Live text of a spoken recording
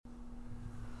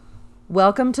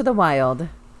Welcome to the Wild.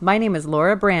 My name is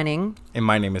Laura Branning. And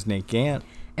my name is Nate Gant.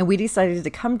 And we decided to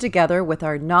come together with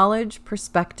our knowledge,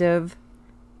 perspective,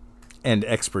 and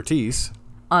expertise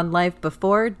on life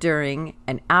before, during,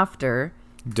 and after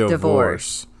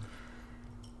divorce.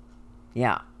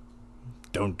 Yeah.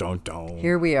 Don't.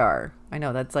 Here we are. I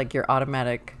know, that's like your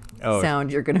automatic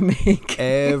sound you're going to make.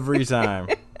 Every time.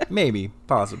 Maybe,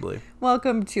 possibly.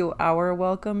 Welcome to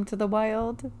the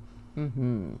Wild.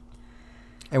 Mm-hmm.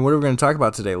 And what are we going to talk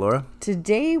about today, Laura?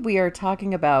 Today we are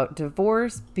talking about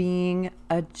divorce being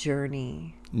a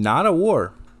journey. Not a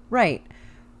war. Right.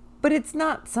 But it's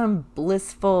not some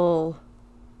blissful,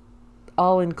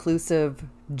 all-inclusive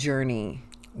journey.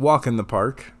 Walk in the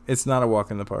park. It's not a walk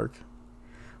in the park.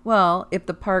 Well, if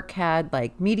the park had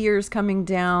like meteors coming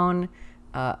down,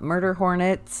 murder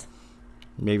hornets.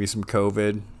 Maybe some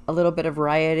COVID. A little bit of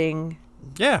rioting.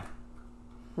 Yeah.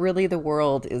 Really, the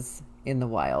world is in the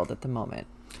wild at the moment.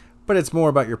 But it's more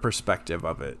about your perspective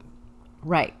of it.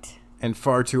 Right. And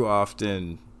far too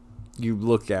often you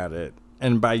look at it,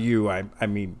 and by you, I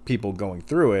mean people going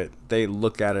through it, they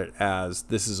look at it as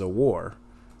this is a war,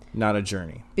 not a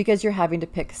journey. Because you're having to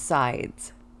pick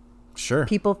sides. Sure.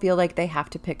 People feel like they have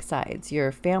to pick sides.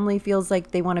 Your family feels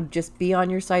like they want to just be on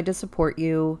your side to support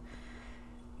you.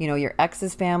 You know, your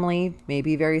ex's family may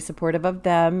be very supportive of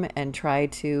them and try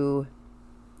to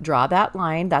draw that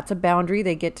line. That's a boundary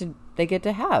they get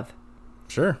to have.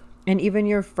 Sure. And even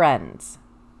your friends,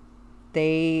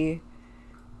 they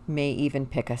may even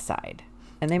pick a side,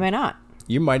 and they might not.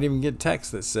 You might even get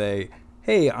texts that say,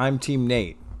 hey, I'm Team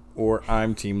Nate, or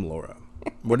I'm Team Laura.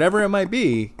 Whatever it might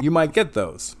be, you might get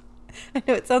those. I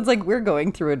know, it sounds like we're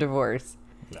going through a divorce.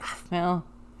 Well,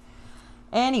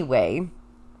 anyway.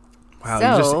 Wow,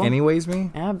 you just anyways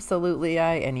me? Absolutely,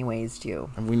 I anywaysed you.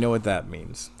 And we know what that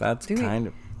means. That's kind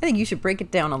of... I think you should break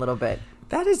it down a little bit.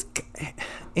 That is,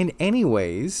 in any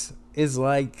ways, is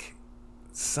like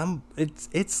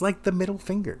it's like the middle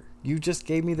finger. You just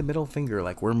gave me the middle finger,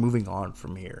 like we're moving on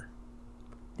from here.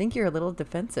 I think you're a little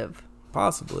defensive.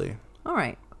 Possibly. All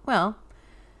right. Well,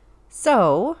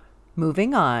 so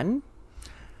moving on.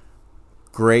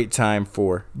 Great time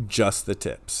for Just the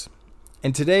Tips.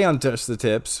 And today on Just the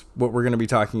Tips, what we're going to be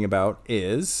talking about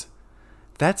is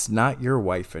that's not your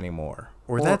wife anymore,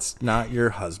 or that's not your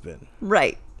husband.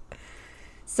 Right.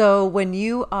 So when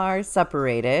you are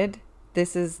separated,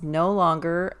 this is no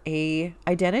longer a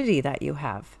identity that you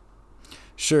have.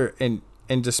 Sure. And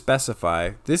to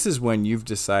specify, this is when you've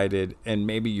decided, and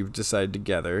maybe you've decided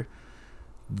together,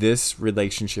 this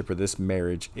relationship or this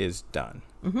marriage is done.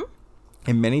 Mm-hmm.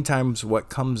 And many times what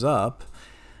comes up,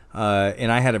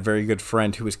 and I had a very good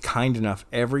friend who was kind enough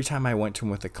every time I went to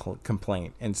him with a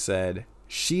complaint and said,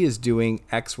 she is doing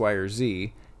X, Y, or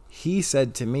Z. He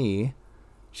said to me,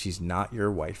 she's not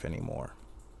your wife anymore.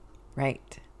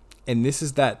 Right. And this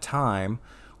is that time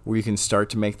where you can start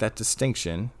to make that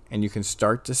distinction, and you can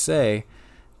start to say,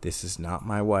 this is not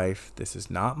my wife, this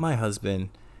is not my husband,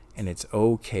 and it's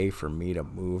okay for me to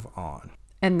move on.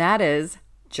 And that is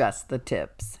Just the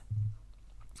Tips.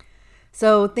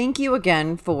 So thank you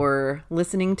again for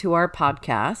listening to our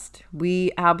podcast.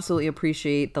 We absolutely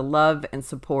appreciate the love and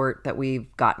support that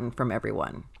we've gotten from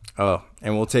everyone. Oh,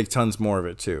 and we'll take tons more of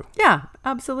it too. Yeah,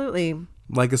 absolutely.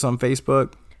 Like us on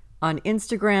Facebook, on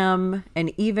Instagram,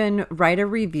 and even write a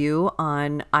review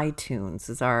on iTunes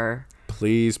is our...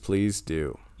 Please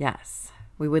do. Yes,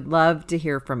 we would love to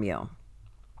hear from you.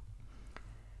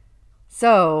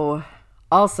 So,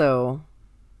 also...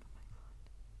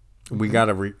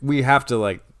 We have to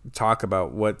like talk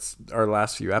about what's our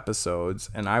last few episodes.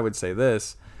 And I would say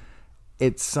this,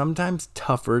 it's sometimes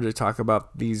tougher to talk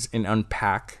about these and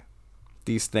unpack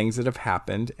these things that have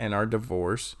happened in our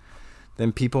divorce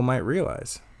than people might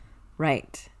realize.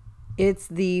 Right. It's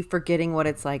the forgetting what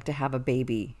it's like to have a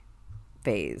baby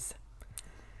phase.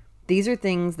 These are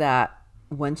things that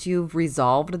once you've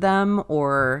resolved them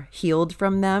or healed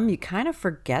from them, you kind of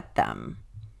forget them.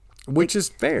 Which is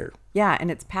fair. Yeah,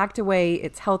 and it's packed away.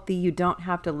 It's healthy. You don't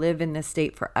have to live in this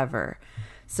state forever.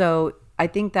 So I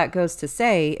think that goes to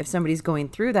say, if somebody's going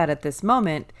through that at this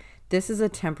moment, this is a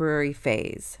temporary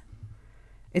phase.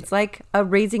 It's like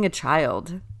raising a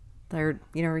child.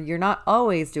 You're not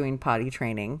always doing potty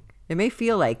training. It may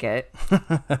feel like it.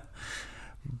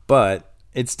 But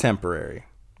it's temporary.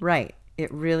 Right.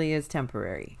 It really is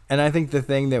temporary. And I think the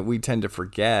thing that we tend to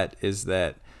forget is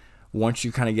that once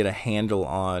you kind of get a handle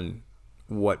on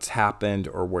what's happened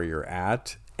or where you're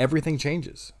at, everything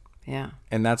changes. Yeah.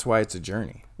 And that's why it's a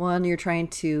journey. Well, and you're trying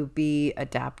to be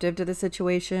adaptive to the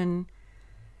situation,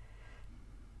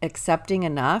 accepting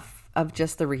enough of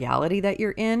just the reality that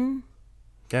you're in.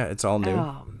 Yeah, it's all new.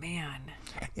 Oh, man.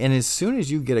 And as soon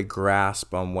as you get a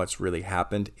grasp on what's really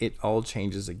happened, it all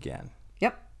changes again.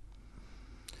 Yep.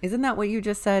 Isn't that what you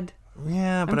just said?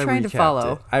 Yeah, but I'm trying to recapped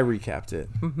follow. it. I recapped it.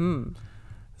 Mm-hmm.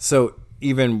 So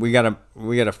even we got a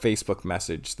Facebook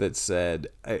message that said,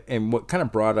 and what kind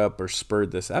of brought up or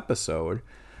spurred this episode,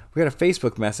 we got a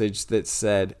Facebook message that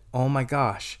said, "Oh my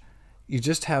gosh, you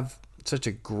just have such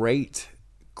a great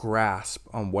grasp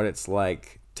on what it's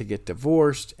like to get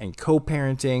divorced and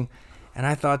co-parenting." And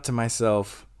I thought to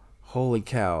myself, holy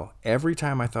cow, every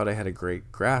time I thought I had a great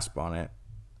grasp on it,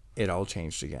 it all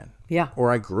changed again. Yeah.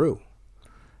 Or I grew.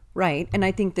 Right. And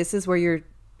I think this is where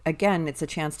again, it's a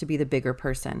chance to be the bigger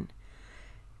person.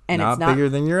 And not it's not bigger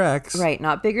than your ex. Right.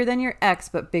 Not bigger than your ex,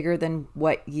 but bigger than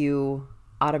what you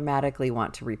automatically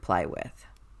want to reply with.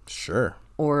 Sure.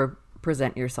 Or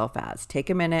present yourself as. Take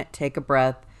a minute, take a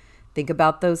breath, think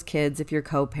about those kids if you're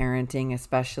co-parenting,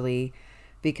 especially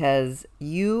because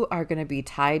you are going to be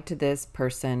tied to this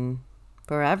person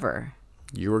forever.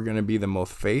 You are going to be the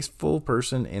most faithful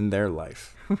person in their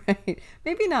life. Right.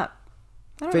 Maybe not.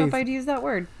 I don't know if I'd use that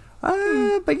word.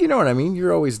 But you know what I mean.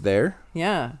 You're always there.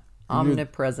 Yeah.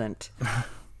 Omnipresent.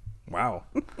 Wow.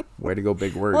 Way to go,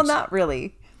 big words. Well, not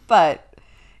really. But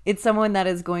it's someone that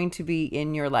is going to be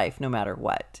in your life no matter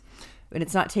what. And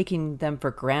it's not taking them for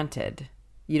granted.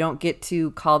 You don't get to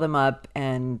call them up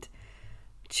and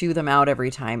chew them out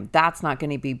every time. That's not going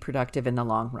to be productive in the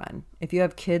long run. If you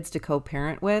have kids to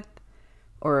co-parent with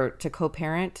or to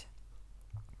co-parent,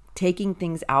 taking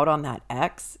things out on that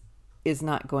ex is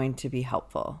not going to be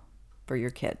helpful for your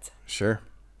kids. Sure.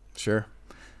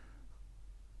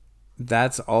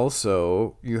 That's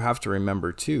also, you have to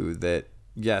remember too, that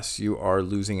yes, you are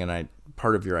losing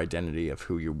part of your identity of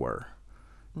who you were.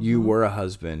 Mm-hmm. You were a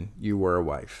husband, you were a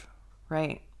wife.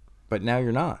 Right. But now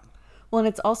you're not. Well, and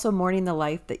it's also mourning the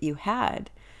life that you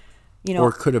had, you know.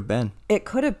 Or could have been. It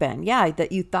could have been, yeah,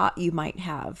 that you thought you might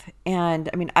have. And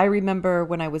I mean, I remember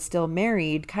when I was still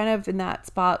married, kind of in that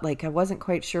spot, like I wasn't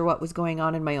quite sure what was going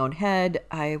on in my own head.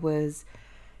 I was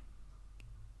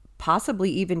possibly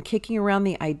even kicking around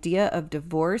the idea of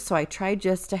divorce. So I tried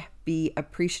just to be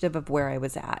appreciative of where I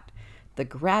was at. The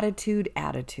gratitude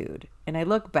attitude. And I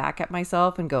look back at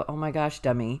myself and go, oh my gosh,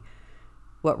 dummy,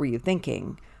 what were you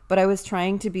thinking? But I was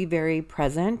trying to be very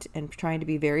present and trying to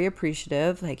be very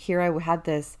appreciative. Like here I had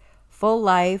this full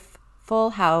life,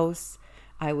 full house.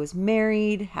 I was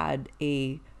married, had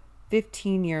a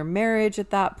 15-year marriage at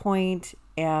that point.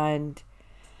 And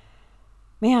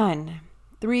man,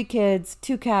 3 kids,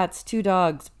 2 cats, 2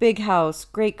 dogs, big house,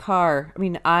 great car. I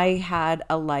mean, I had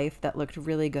a life that looked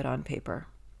really good on paper.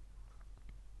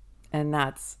 And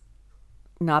that's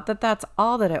not that that's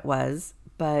all that it was,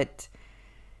 but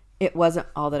it wasn't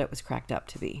all that it was cracked up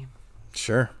to be.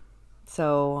 Sure.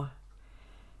 So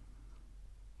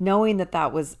knowing that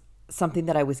that was something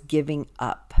that I was giving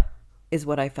up is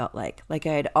what I felt like. Like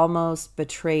I had almost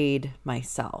betrayed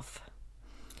myself.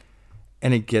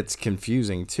 And it gets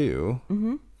confusing too,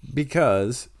 mm-hmm.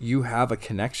 because you have a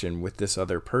connection with this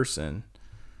other person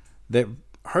that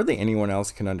hardly anyone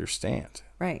else can understand.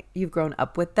 Right. You've grown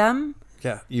up with them.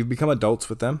 Yeah. You've become adults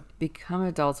with them.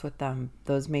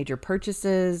 Those major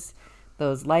purchases,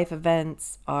 those life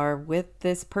events are with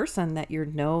this person that you're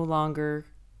no longer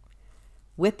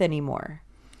with anymore.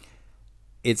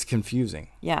 It's confusing.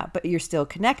 Yeah, but you're still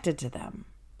connected to them.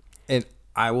 And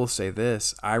I will say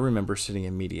this. I remember sitting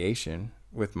in mediation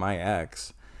with my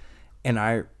ex,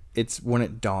 and it's when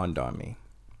it dawned on me.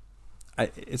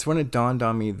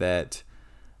 That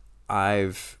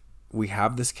we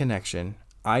have this connection.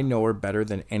 I know her better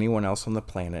than anyone else on the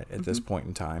planet at this point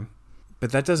in time.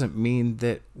 But that doesn't mean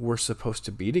that we're supposed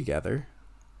to be together.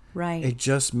 Right. It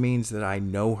just means that I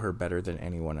know her better than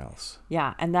anyone else.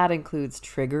 Yeah, and that includes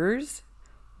triggers.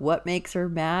 What makes her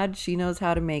mad? She knows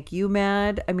how to make you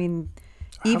mad. I mean,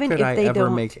 even if they don't... How could I ever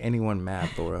make anyone mad,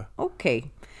 Laura?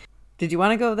 Okay. Did you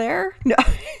want to go there? No.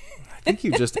 I think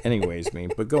you just anyways me,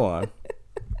 but go on.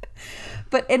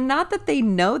 And not that they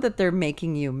know that they're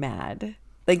making you mad.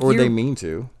 Or they mean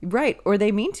to. Right. Or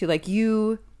they mean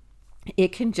to.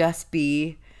 It can just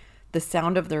be the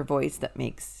sound of their voice that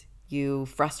makes you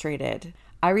frustrated.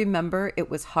 I remember it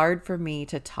was hard for me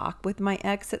to talk with my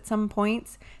ex at some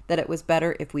points, that it was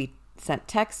better if we sent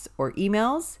texts or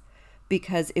emails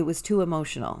because it was too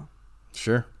emotional.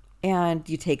 Sure. And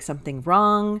you take something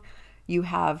wrong. You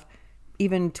have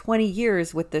even 20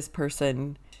 years with this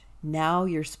person. Now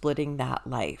you're splitting that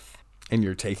life. And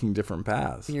you're taking different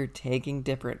paths.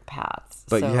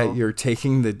 But yet you're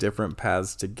taking the different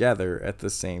paths together at the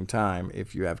same time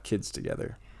if you have kids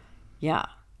together. Yeah.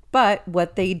 But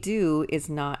what they do is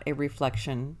not a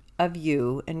reflection of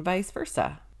you and vice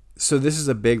versa. So this is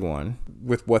a big one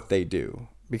with what they do,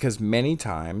 because many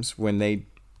times when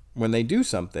they do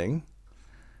something,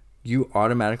 you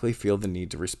automatically feel the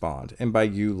need to respond. And by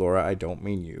you, Laura, I don't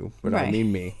mean you, but I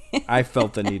mean me. I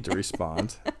felt the need to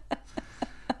respond.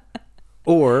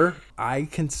 Or I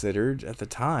considered at the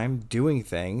time doing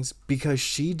things because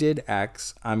she did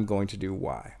X, I'm going to do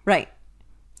Y. Right.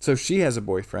 So she has a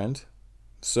boyfriend.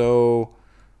 So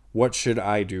what should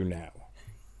I do now?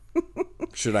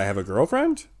 Should I have a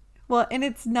girlfriend? Well, and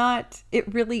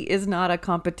it really is not a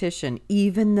competition,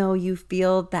 even though you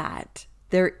feel that.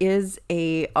 There is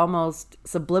a almost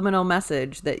subliminal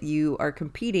message that you are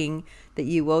competing, that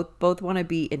you both want to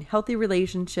be in healthy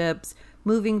relationships,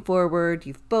 moving forward.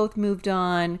 You've both moved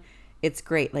on. It's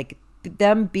great. Like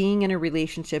them being in a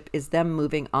relationship is them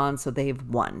moving on, so they've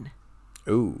won.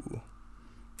 Ooh.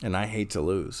 And I hate to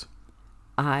lose.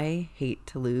 I hate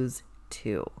to lose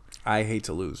too. I hate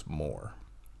to lose more.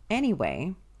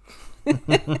 Anyway.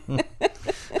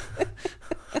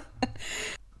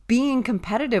 Being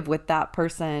competitive with that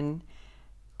person,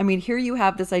 I mean, here you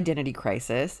have this identity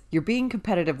crisis. You're being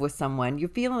competitive with someone. You're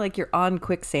feeling like you're on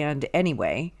quicksand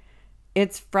anyway.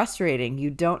 It's frustrating. You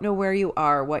don't know where you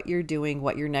are, what you're doing,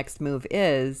 what your next move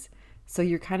is. So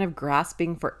you're kind of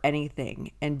grasping for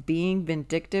anything. And being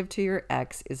vindictive to your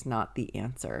ex is not the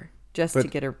answer, just to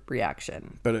get a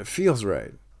reaction. But it feels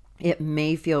right. It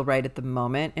may feel right at the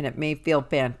moment, and it may feel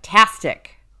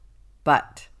fantastic.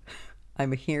 But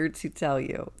I'm here to tell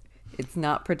you, it's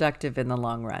not productive in the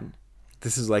long run.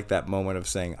 This is like that moment of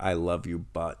saying, I love you,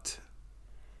 but.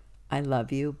 I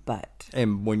love you, but.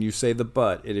 And when you say the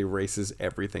but, it erases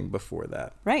everything before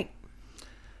that. Right.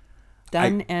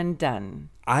 Done and done.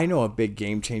 I know a big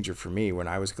game changer for me when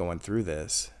I was going through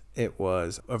this. It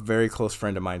was a very close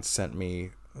friend of mine sent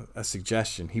me a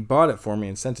suggestion. He bought it for me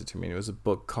and sent it to me. It was a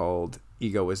book called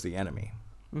Ego is the Enemy.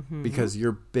 Mm-hmm. Because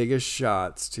your biggest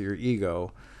shots to your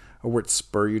ego are what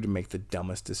spur you to make the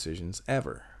dumbest decisions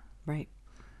ever. Right.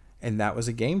 And that was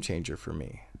a game changer for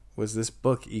me, was this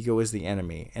book, Ego is the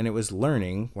Enemy. And it was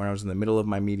learning when I was in the middle of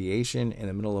my mediation, in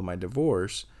the middle of my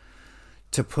divorce,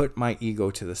 to put my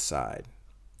ego to the side.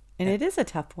 And it is a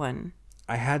tough one.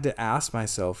 I had to ask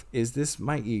myself, is this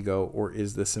my ego or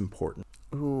is this important?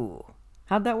 Ooh.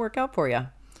 How'd that work out for you?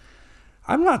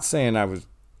 I'm not saying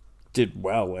did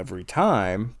well every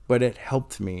time, but it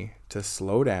helped me to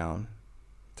slow down,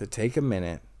 to take a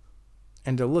minute,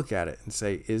 and to look at it and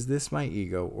say, is this my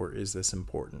ego or is this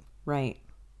important? Right.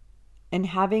 And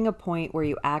having a point where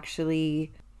you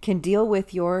actually can deal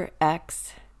with your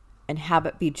ex and have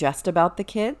it be just about the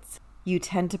kids, you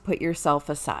tend to put yourself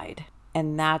aside.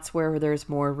 And that's where there's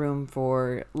more room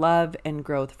for love and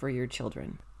growth for your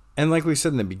children. And like we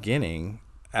said in the beginning,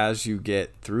 as you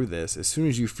get through this, as soon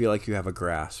as you feel like you have a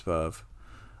grasp of,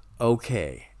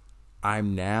 okay,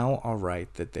 I'm now all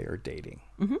right that they are dating.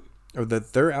 Mm-hmm. Or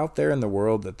that they're out there in the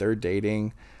world, that they're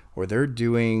dating, or they're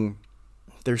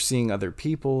seeing other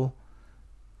people.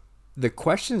 The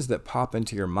questions that pop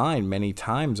into your mind many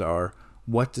times are,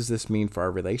 what does this mean for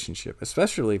our relationship?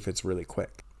 Especially if it's really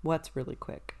quick. What's really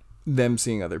quick? Them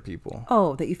seeing other people.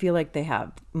 Oh, that you feel like they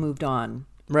have moved on.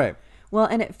 Right. Well,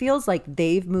 and it feels like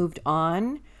they've moved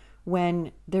on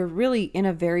when they're really in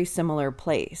a very similar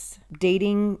place.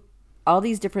 Dating, all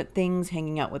these different things,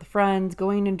 hanging out with friends,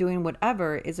 going and doing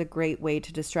whatever is a great way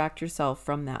to distract yourself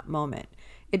from that moment.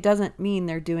 It doesn't mean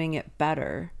they're doing it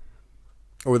better.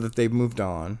 Or that they've moved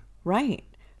on. Right.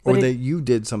 Or that you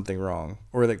did something wrong.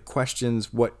 Or that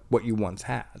questions what you once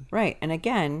had. Right. And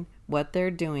again, what they're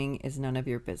doing is none of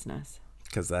your business.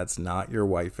 Because that's not your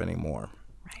wife anymore.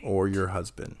 Right. Or your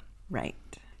husband. Right.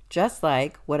 Just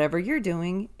like whatever you're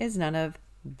doing is none of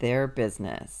their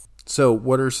business. So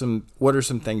what are some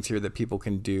things here that people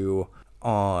can do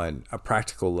on a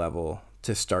practical level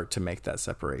to start to make that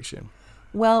separation?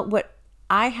 Well, what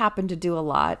I happen to do a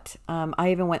lot, I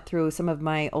even went through some of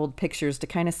my old pictures to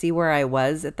kind of see where I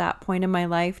was at that point in my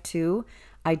life too.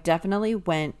 I definitely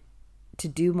went to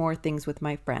do more things with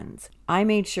my friends. I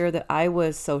made sure that I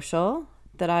was social,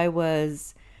 that I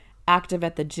was active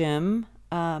at the gym.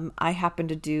 I happened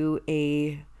to do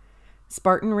a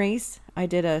Spartan race. I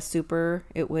did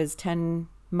it was 10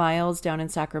 miles down in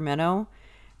Sacramento.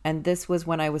 And this was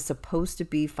when I was supposed to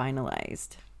be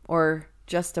finalized, or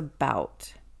just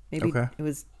about. Maybe okay. It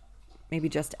was maybe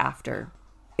just after.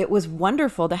 It was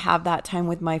wonderful to have that time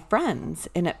with my friends.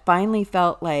 And it finally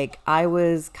felt like I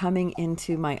was coming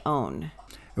into my own.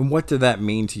 And what did that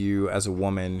mean to you as a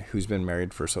woman who's been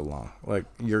married for so long? Like,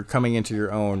 you're coming into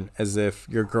your own as if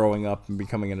you're growing up and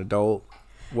becoming an adult.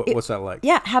 What's that like?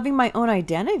 Yeah, having my own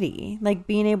identity, like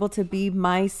being able to be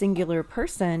my singular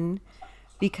person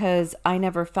because I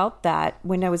never felt that.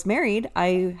 When I was married,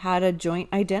 I had a joint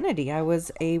identity. I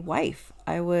was a wife.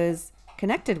 I was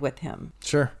connected with him.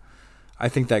 Sure. I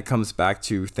think that comes back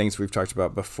to things we've talked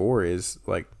about before is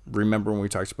like, remember when we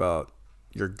talked about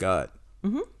your gut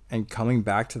and coming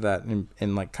back to that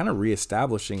and like kind of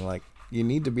reestablishing, like, you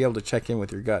need to be able to check in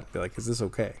with your gut. Be like, is this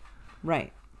okay?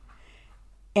 Right.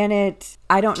 And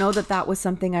I don't know that that was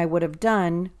something I would have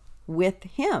done with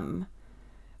him.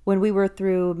 When we were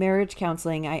through marriage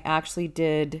counseling, I actually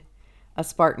did a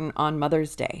Spartan on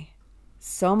Mother's Day.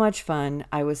 So much fun.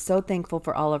 I was so thankful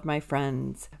for all of my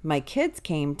friends. My kids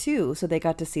came too, so they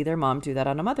got to see their mom do that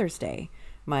on a Mother's Day.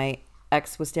 My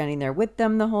ex was standing there with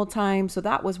them the whole time, so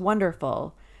that was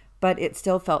wonderful, but it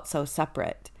still felt so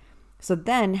separate. So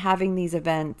then having these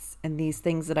events and these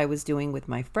things that I was doing with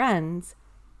my friends,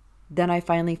 then I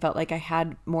finally felt like I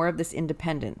had more of this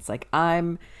independence. Like,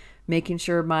 I'm making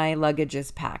sure my luggage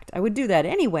is packed. I would do that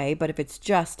anyway, but if it's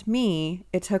just me,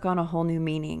 it took on a whole new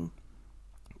meaning.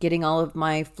 Getting all of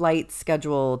my flights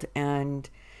scheduled and,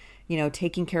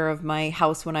 taking care of my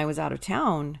house when I was out of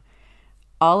town.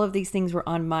 All of these things were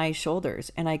on my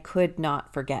shoulders, and I could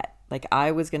not forget. Like,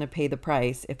 I was going to pay the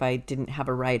price if I didn't have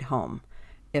a ride home,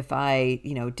 if I,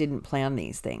 didn't plan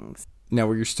these things. Now,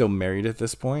 were you still married at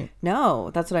this point?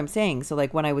 No, that's what I'm saying. So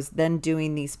like when I was then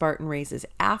doing these Spartan races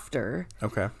after,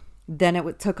 Okay. then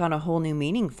it took on a whole new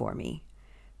meaning for me.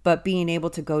 But being able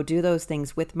to go do those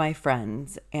things with my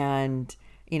friends and,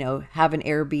 have an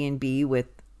Airbnb with,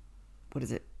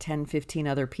 10, 15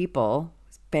 other people,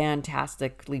 was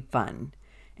fantastically fun.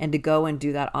 And to go and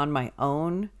do that on my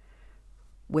own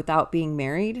without being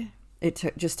married, it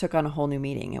just took on a whole new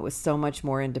meaning. It was so much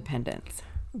more independence.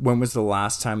 When was the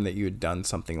last time that you had done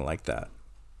something like that?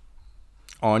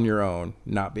 On your own,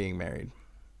 not being married?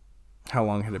 How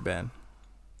long had it been?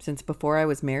 Since before I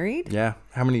was married? Yeah.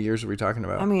 How many years are we talking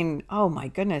about? I mean, oh my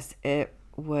goodness. It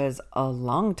was a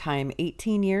long time.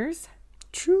 18 years?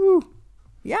 True.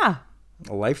 Yeah.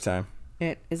 A lifetime.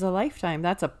 It is a lifetime.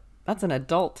 That's an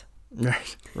adult.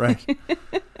 Right.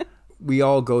 We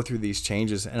all go through these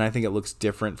changes, and I think it looks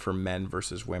different for men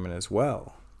versus women as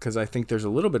well. Because I think there's a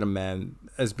little bit of men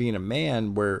as being a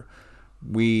man where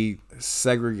we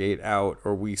segregate out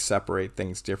or we separate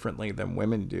things differently than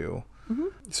women do. Mm-hmm.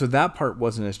 So that part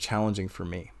wasn't as challenging for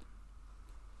me.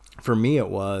 For me, it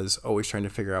was always trying to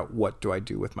figure out, what do I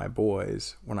do with my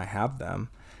boys when I have them?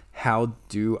 How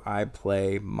do I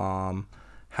play mom?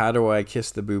 How do I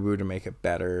kiss the boo-boo to make it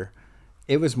better?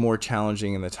 It was more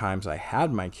challenging in the times I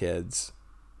had my kids.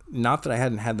 Not that I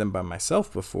hadn't had them by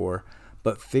myself before,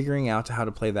 but figuring out how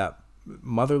to play that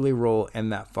motherly role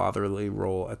and that fatherly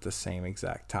role at the same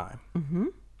exact time. Mm-hmm.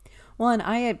 Well, and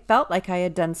I had felt like I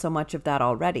had done so much of that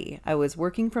already. I was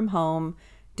working from home,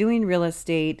 doing real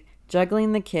estate,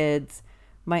 juggling the kids.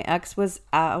 My ex was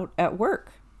out at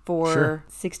work for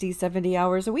 60, 70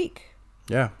 hours a week.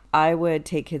 Yeah. I would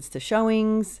take kids to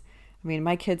showings. I mean,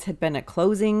 my kids had been at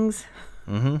closings.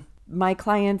 Mm-hmm. My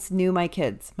clients knew my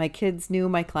kids. My kids knew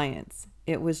my clients.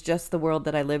 It was just the world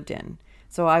that I lived in.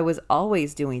 So I was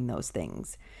always doing those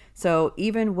things. So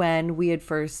even when we had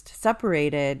first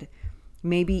separated,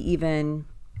 maybe even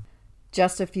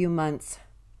just a few months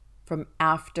from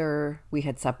after we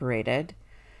had separated,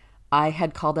 I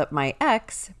had called up my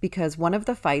ex because one of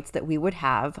the fights that we would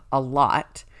have a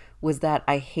lot was that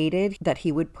I hated that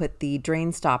he would put the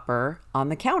drain stopper on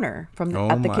the counter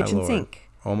at the kitchen sink.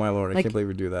 Oh my Lord, I can't believe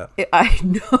we do that. I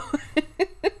know.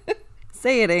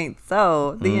 Say it ain't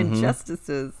so. The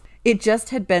injustices. It just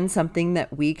had been something that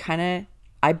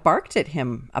I barked at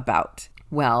him about.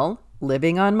 Well,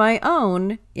 living on my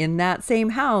own in that same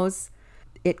house,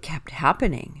 it kept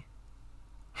happening.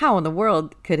 How in the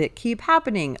world could it keep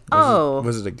happening?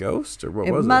 Was it a ghost or what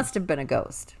was it? It must have been a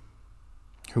ghost.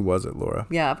 Who was it, Laura?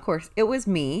 Yeah, of course. It was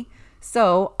me.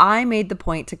 So I made the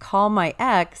point to call my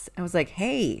ex. I was like,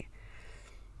 hey,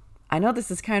 I know this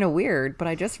is kind of weird, but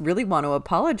I just really want to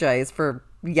apologize for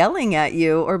yelling at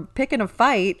you or picking a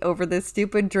fight over this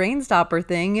stupid drain stopper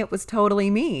thing. It was totally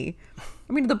me.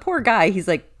 I mean, the poor guy, he's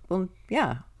like, well,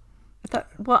 yeah. I thought,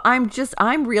 well,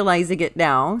 I'm realizing it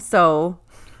now. So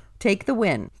take the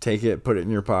win. Take it, put it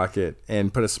in your pocket,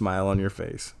 and put a smile on your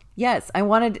face. Yes, I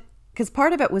wanted, because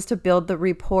part of it was to build the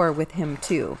rapport with him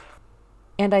too.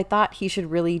 And I thought he should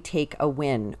really take a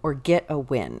win or get a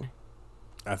win.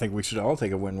 I think we should all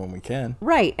take a win when we can.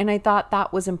 Right. And I thought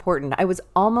that was important. I was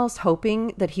almost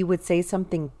hoping that he would say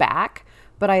something back,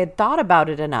 but I had thought about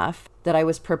it enough that I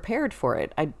was prepared for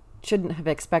it. I shouldn't have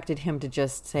expected him to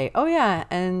just say, oh yeah,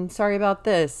 and sorry about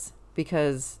this,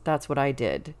 because that's what I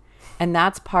did. And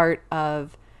that's part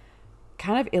of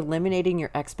kind of eliminating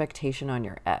your expectation on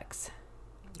your ex.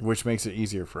 which makes it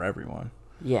easier for everyone.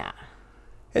 Yeah.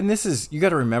 And this is, you got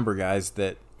to remember, guys,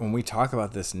 that when we talk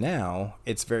about this now,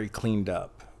 it's very cleaned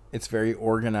up. It's very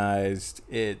organized.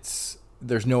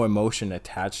 There's no emotion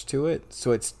attached to it.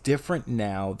 So it's different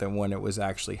now than when it was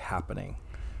actually happening.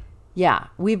 Yeah.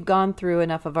 We've gone through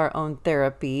enough of our own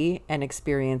therapy and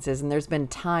experiences, and there's been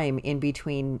time in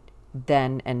between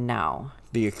then and now.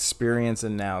 The experience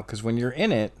and now, because when you're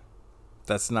in it,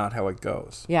 that's not how it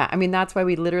goes. Yeah. I mean, that's why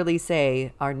we literally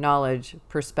say our knowledge,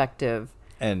 perspective,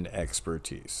 And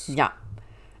expertise. yeah.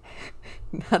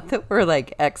 Not that we're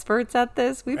like experts at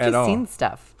this. We've just seen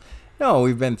stuff. No,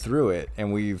 we've been through it,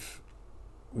 and we've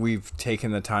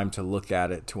taken the time to look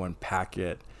at it, to unpack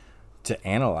it, to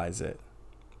analyze it.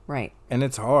 Right. And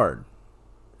it's hard.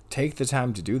 Take the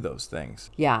time to do those things.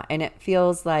 Yeah. And it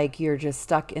feels like you're just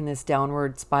stuck in this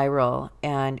downward spiral,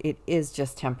 and it is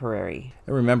just temporary.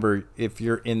 And remember, if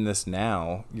you're in this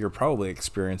now, you're probably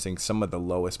experiencing some of the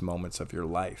lowest moments of your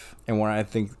life. And I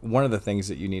think one of the things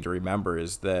that you need to remember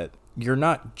is that you're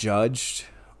not judged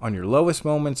on your lowest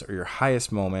moments or your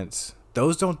highest moments.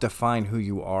 Those don't define who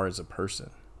you are as a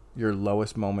person, your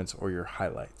lowest moments or your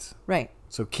highlights. Right.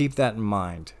 So keep that in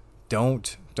mind.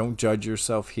 Don't judge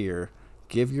yourself here.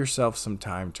 Give yourself some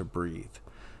time to breathe,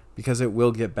 because it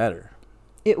will get better.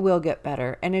 It will get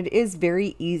better. And it is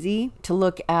very easy to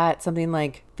look at something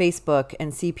like Facebook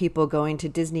and see people going to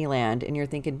Disneyland, and you're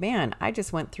thinking, man, I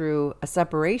just went through a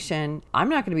separation. I'm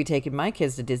not going to be taking my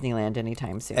kids to Disneyland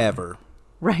anytime soon. Ever.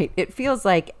 Right. It feels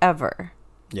like ever.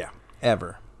 Yeah,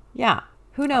 ever. Yeah.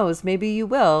 Who knows? Maybe you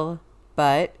will.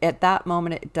 But at that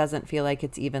moment, it doesn't feel like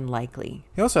it's even likely.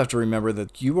 You also have to remember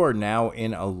that you are now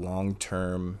in a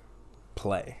long-term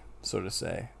play, so to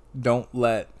say. Don't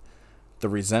let the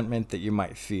resentment that you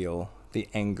might feel, the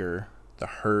anger, the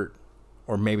hurt,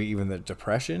 or maybe even the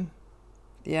depression,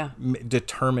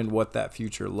 determine what that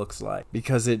future looks like,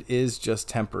 because it is just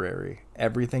temporary.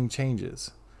 Everything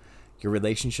changes. Your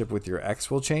relationship with your ex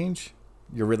will change.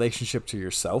 Your relationship to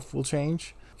yourself will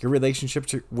change. Your relationship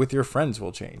with your friends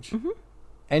will change. Mm-hmm.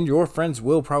 And your friends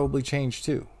will probably change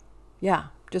too. Yeah,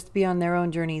 just be on their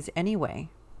own journeys anyway.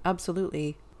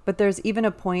 Absolutely. But there's even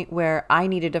a point where I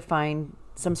needed to find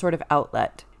some sort of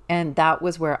outlet. And that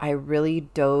was where I really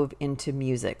dove into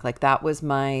music. Like, that was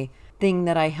my thing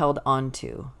that I held on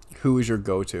to. Who was your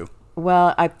go-to?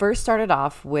 Well, I first started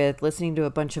off with listening to a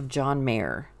bunch of John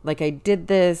Mayer. Like, I did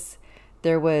this.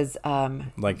 There was...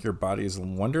 like Your Body's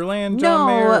Wonderland, John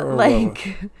Mayer? No,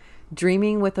 like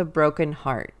Dreaming with a Broken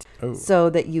Heart. Oh. So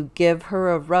that you give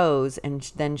her a rose and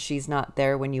then she's not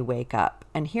there when you wake up.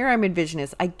 And here I'm envisioning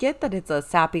this. I get that it's a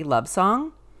sappy love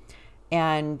song.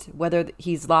 And whether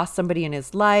he's lost somebody in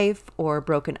his life or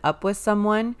broken up with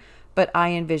someone. But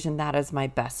I envision that as my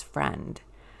best friend.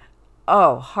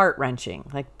 Oh,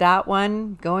 heart-wrenching. Like that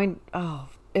one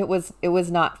it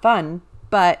was not fun.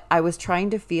 But I was trying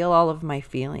to feel all of my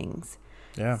feelings.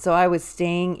 Yeah. So I was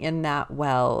staying in that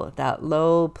well, that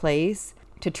low place,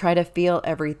 to try to feel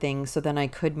everything so then I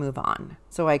could move on.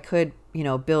 So I could,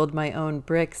 build my own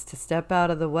bricks to step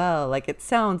out of the well. Like, it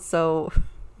sounds so...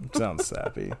 It sounds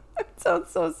sappy. It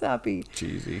sounds so sappy.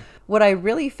 Cheesy. What I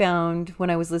really found when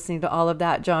I was listening to all of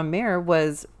that John Mayer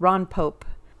was Ron Pope.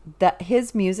 That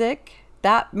his music,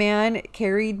 that man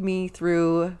carried me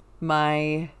through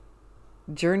my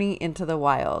journey into the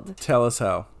wild. Tell us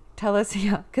how.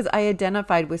 Yeah, because I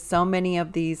identified with so many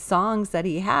of these songs that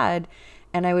he had,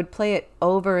 and I would play it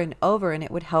over and over, and it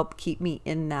would help keep me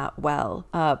in that well.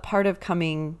 Part of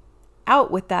coming out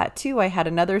with that, too, I had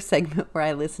another segment where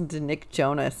I listened to Nick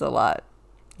Jonas a lot.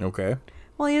 Okay.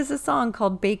 Well, he has a song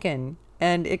called Bacon,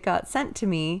 and it got sent to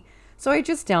me, so I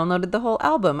just downloaded the whole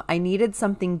album. I needed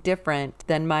something different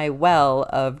than my well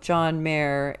of John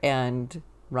Mayer and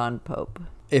Ron Pope.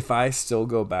 If I still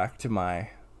go back to my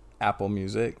Apple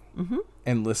Music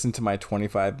and listen to my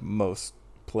 25 most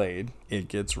played, it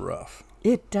gets rough.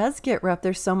 It does get rough.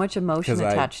 There's so much emotion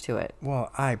attached to it.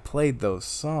 Well, I played those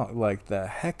songs, like the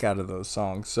heck out of those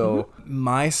songs. So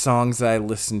my songs that I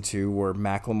listened to were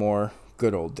Macklemore,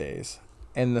 Good Old Days.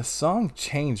 And the song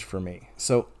changed for me.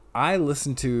 So I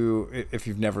listened to, if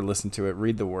you've never listened to it,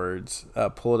 read the words,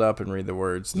 pull it up and read the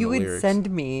words. You would lyrics. Send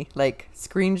me like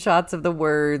screenshots of the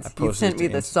words. You sent me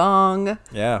the Insta. song.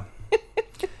 Yeah.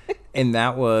 And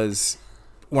that was,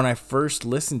 when I first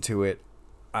listened to it,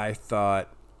 I thought,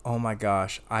 oh my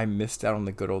gosh, I missed out on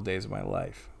the good old days of my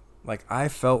life. Like, I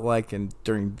felt like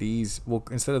during these, well,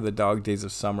 instead of the dog days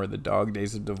of summer, the dog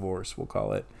days of divorce, we'll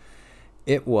call it,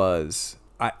 it was,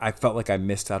 I felt like I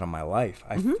missed out on my life.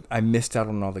 I missed out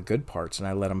on all the good parts, and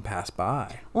I let them pass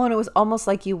by. Well, and it was almost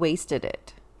like you wasted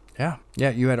it. Yeah.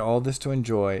 Yeah, you had all this to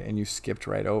enjoy, and you skipped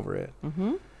right over it.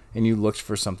 and you looked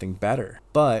for something better.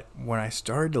 But when I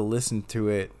started to listen to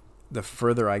it, the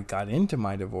further I got into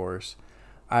my divorce,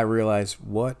 I realized,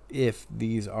 what if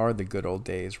these are the good old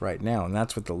days right now? And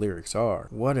that's what the lyrics are.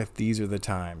 What if these are the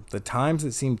times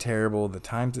that seem terrible, the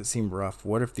times that seem rough?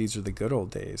 What if these are the good old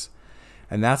days?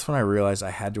 And that's when I realized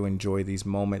I had to enjoy these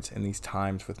moments and these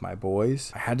times with my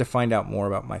boys. I had to find out more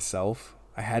about myself.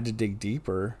 I had to dig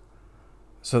deeper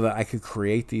so that I could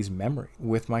create these memories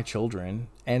with my children.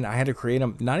 And I had to create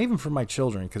them not even for my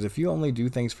children, because if you only do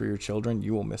things for your children,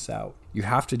 you will miss out. You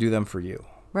have to do them for you.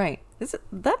 Right.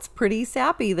 That's pretty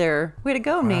sappy there. Way to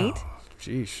go, wow. Nate.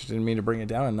 Geez, didn't mean to bring it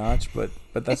down a notch, but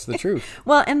that's the truth.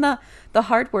 Well, and the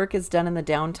hard work is done in the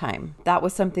downtime. That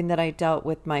was something that I dealt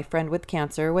with my friend with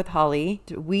cancer, with Holly.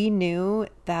 We knew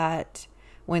that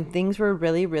when things were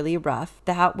really, really rough,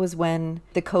 that was when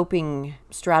the coping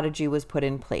strategy was put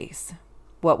in place.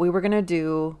 What we were going to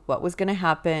do, what was going to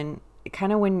happen,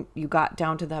 kind of when you got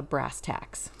down to the brass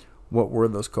tacks. What were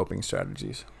those coping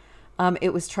strategies?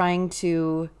 It was trying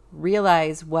to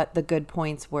realize what the good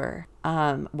points were,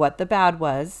 what the bad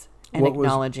was, and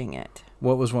acknowledging it.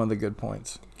 What was one of the good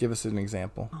points? Give us an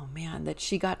example. Oh, man, that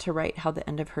she got to write how the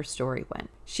end of her story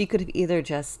went. She could have either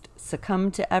just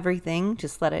succumbed to everything,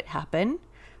 just let it happen,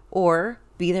 or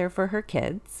be there for her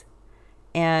kids.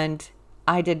 And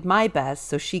I did my best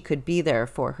so she could be there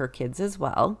for her kids as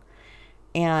well,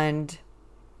 and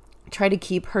try to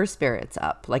keep her spirits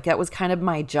up. Like, that was kind of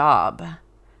my job.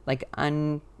 Like,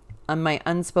 on my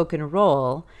unspoken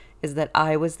role is that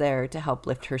I was there to help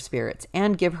lift her spirits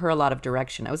and give her a lot of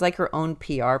direction. I was like her own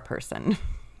PR person.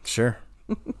 Sure.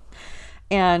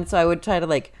 And so I would try to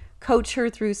like coach her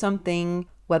through something,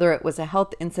 whether it was a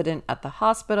health incident at the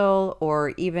hospital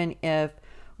or even if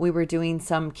we were doing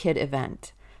some kid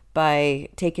event, by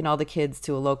taking all the kids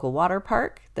to a local water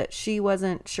park, that she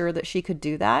wasn't sure that she could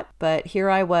do that. But here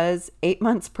I was, 8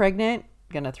 months pregnant,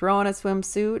 going to throw on a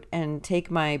swimsuit and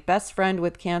take my best friend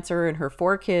with cancer and her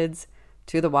 4 kids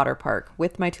to the water park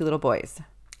with my 2 little boys.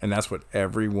 And that's what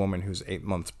every woman who's 8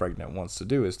 months pregnant wants to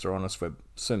do, is throw on a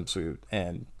swimsuit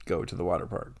and go to the water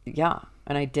park. Yeah,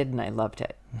 and I did, and I loved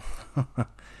it.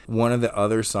 One of the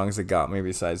other songs that got me,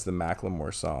 besides the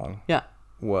Macklemore song,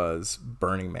 was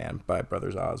Burning Man by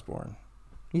Brothers Osborne.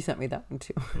 You sent me that one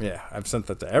too. Yeah, I've sent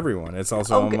that to everyone. It's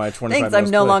also on my 25 Thanks, I'm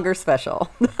no longer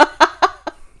special.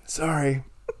 Sorry.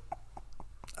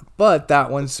 But that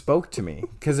one spoke to me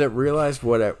because it realized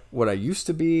what I used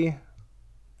to be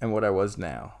and what I was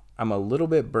now. I'm a little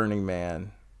bit Burning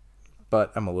Man,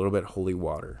 but I'm a little bit holy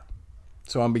water.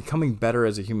 So I'm becoming better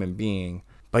as a human being,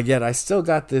 but yet I still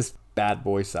got this bad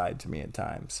boy side to me at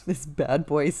times. This bad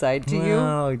boy side to you?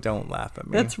 No, don't laugh at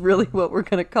me. That's really what we're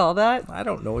going to call that? I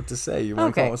don't know what to say. You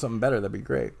want to call it something better, that'd be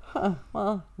great.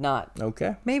 Well, not.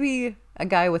 Okay. Maybe a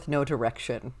guy with no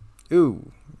direction.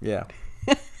 Ooh, yeah.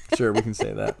 Sure, we can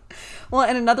say that. Well,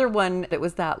 and another one, it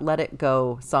was that Let It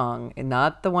Go song, and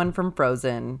not the one from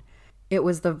Frozen. It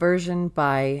was the version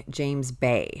by James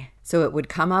Bay. So it would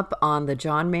come up on the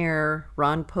John Mayer,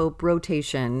 Ron Pope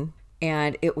rotation,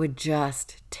 and it would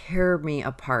just tear me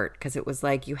apart because it was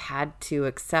like you had to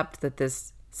accept that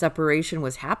this separation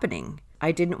was happening.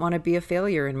 I didn't want to be a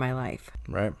failure in my life.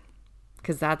 Right.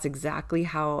 Because that's exactly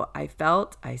how I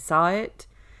felt. I saw it.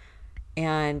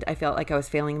 And I felt like I was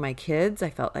failing my kids. I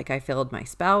felt like I failed my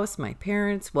spouse, my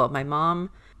parents, my mom.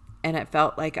 And it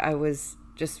felt like I was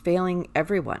just failing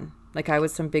everyone. Like I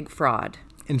was some big fraud.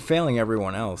 And failing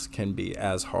everyone else can be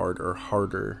as hard or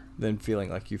harder than feeling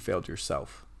like you failed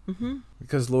yourself. Mm-hmm.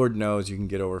 Because Lord knows you can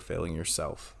get over failing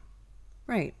yourself.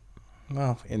 Right.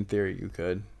 Well, in theory you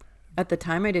could. At the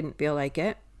time I didn't feel like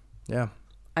it. Yeah.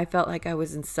 I felt like I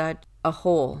was in such a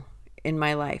hole in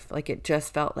my life. Like it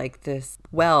just felt like this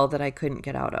well that I couldn't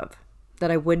get out of,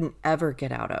 that I wouldn't ever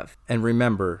get out of. And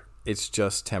remember, it's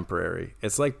just temporary.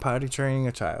 It's like potty training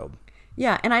a child.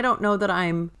 Yeah, and I don't know that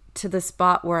I'm to the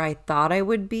spot where I thought I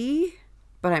would be,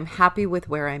 but I'm happy with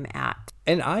where I'm at.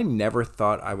 And I never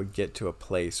thought I would get to a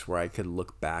place where I could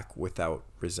look back without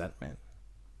resentment.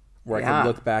 Where I could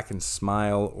look back and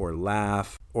smile or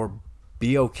laugh or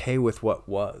be okay with what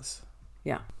was.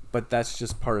 Yeah. But that's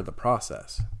just part of the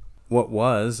process. What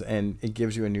was, and it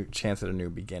gives you a new chance at a new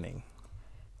beginning.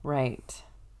 Right.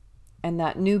 And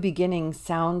that new beginning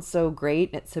sounds so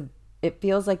great. It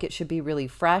feels like it should be really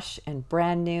fresh and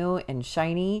brand new and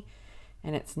shiny,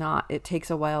 and it's not. It takes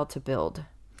a while to build.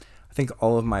 I think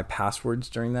all of my passwords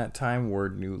during that time were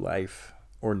new life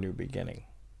or new beginning.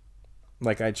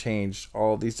 Like I changed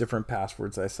all these different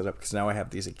passwords I set up because now I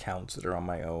have these accounts that are on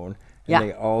my own. And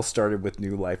they all started with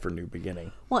new life or new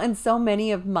beginning. Well, and so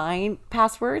many of my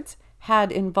passwords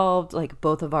had involved like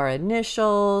both of our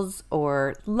initials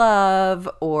or love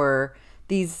or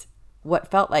these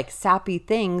what felt like sappy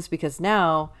things, because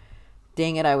now,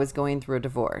 dang it, I was going through a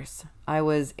divorce. I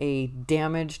was a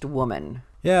damaged woman.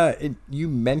 Yeah, you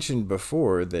mentioned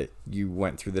before that you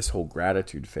went through this whole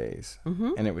gratitude phase,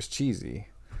 and it was cheesy.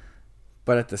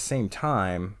 But at the same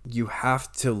time, you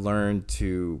have to learn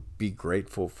to be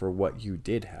grateful for what you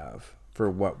did have, for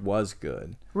what was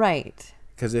good. Right.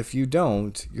 Because if you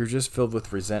don't, you're just filled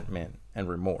with resentment and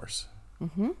remorse.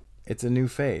 It's a new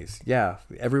phase. Yeah,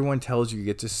 everyone tells you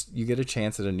you get a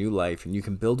chance at a new life, and you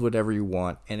can build whatever you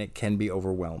want, and it can be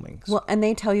overwhelming. Well, and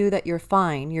they tell you that you're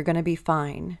fine. You're going to be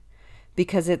fine.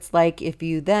 Because it's like if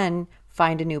you then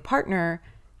find a new partner,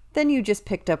 then you just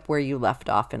picked up where you left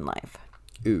off in life.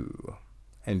 Ooh.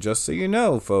 And just so you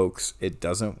know, folks, it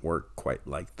doesn't work quite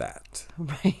like that.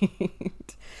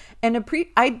 Right. And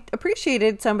I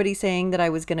appreciated somebody saying that I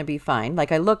was going to be fine.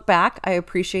 Like, I look back, I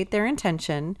appreciate their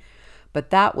intention, but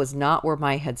that was not where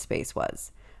my headspace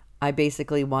was. I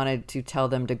basically wanted to tell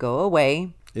them to go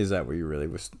away. Is that what you really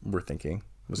were thinking?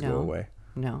 Go away?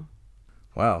 No.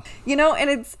 Wow. You know,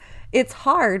 and it's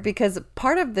hard because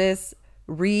part of this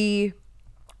revisiting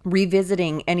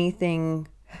anything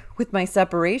with my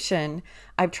separation,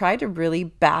 I've tried to really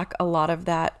back a lot of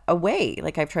that away.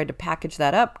 Like, I've tried to package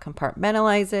that up,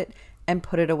 compartmentalize it, and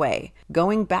put it away.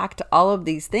 Going back to all of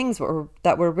these things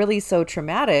that were really so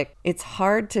traumatic, it's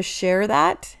hard to share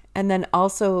that and then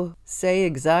also say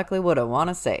exactly what I want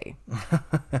to say.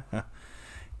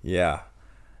 Yeah.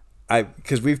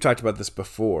 Because we've talked about this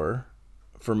before.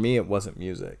 For me, it wasn't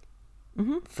music.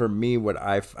 For me,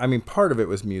 part of it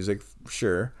was music,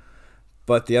 sure.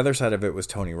 But the other side of it was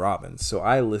Tony Robbins. So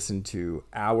I listened to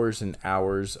hours and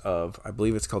hours of, I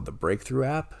believe it's called the Breakthrough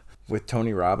app with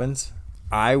Tony Robbins.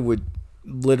 I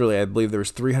believe there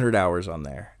was 300 hours on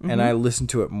there. And I listened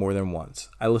to it more than once.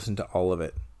 I listened to all of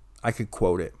it. I could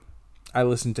quote it. I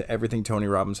listened to everything Tony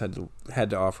Robbins had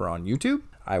to offer on YouTube.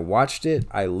 I watched it.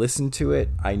 I listened to it.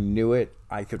 I knew it.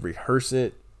 I could rehearse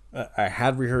it. I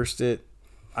had rehearsed it.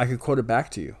 I could quote it back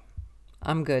to you.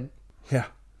 I'm good. Yeah.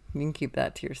 You can keep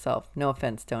that to yourself. No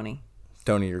offense, Tony.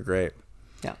 Tony, you're great.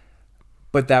 Yeah.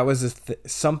 But that was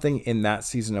something in that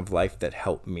season of life that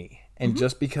helped me. And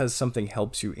just because something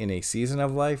helps you in a season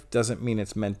of life doesn't mean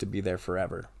it's meant to be there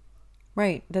forever.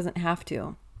 Right. Doesn't have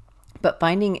to. But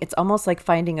it's almost like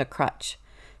finding a crutch,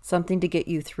 something to get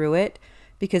you through it.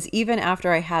 Because even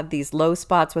after I had these low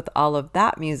spots with all of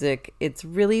that music, it's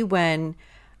really when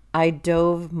I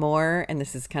dove more, and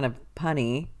this is kind of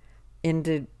punny,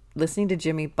 into listening to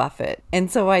Jimmy Buffett.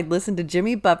 And so I'd listen to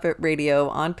Jimmy Buffett radio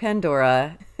on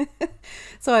Pandora.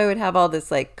 So I would have all this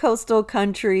like coastal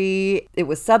country. It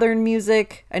was Southern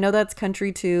music. I know that's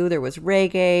country too. There was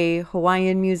reggae,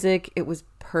 Hawaiian music. It was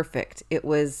perfect. It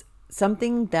was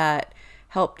something that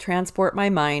helped transport my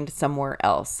mind somewhere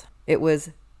else. It was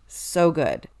so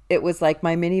good. It was like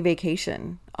my mini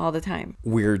vacation all the time.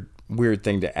 Weird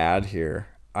thing to add here.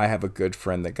 I have a good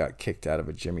friend that got kicked out of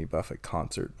a Jimmy Buffett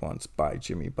concert once by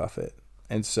Jimmy Buffett.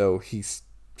 And so he's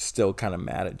still kind of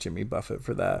mad at Jimmy Buffett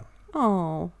for that.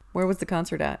 Oh, where was the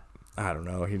concert at? I don't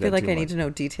know. I feel like I need to know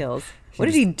details. What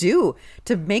did he do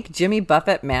to make Jimmy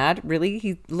Buffett mad? Really?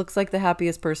 He looks like the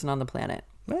happiest person on the planet.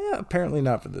 Yeah, apparently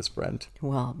not for this friend.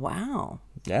 Well, wow.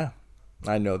 Yeah.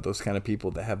 I know those kind of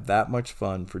people that have that much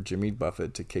fun for Jimmy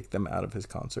Buffett to kick them out of his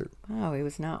concert. Oh, he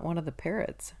was not one of the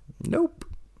parrots. Nope.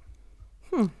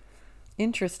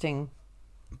 Interesting.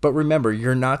 But remember,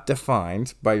 you're not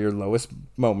defined by your lowest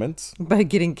moments. By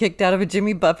getting kicked out of a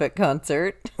Jimmy Buffett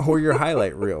concert. Or your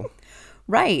highlight reel.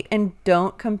 Right. And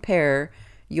don't compare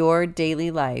your daily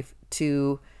life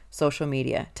to social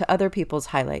media, to other people's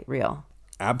highlight reel.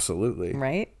 Absolutely.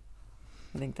 Right?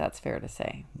 I think that's fair to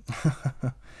say.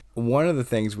 One of the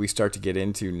things we start to get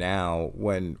into now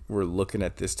when we're looking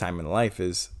at this time in life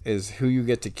is who you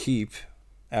get to keep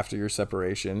after your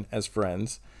separation as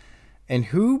friends, and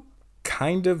who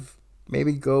kind of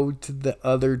maybe go to the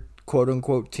other quote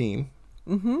unquote team,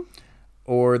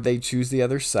 or they choose the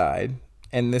other side.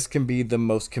 And this can be the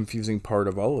most confusing part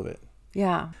of all of it.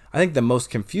 Yeah. I think the most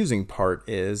confusing part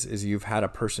is you've had a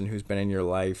person who's been in your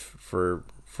life for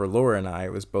Laura and I,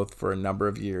 it was both for a number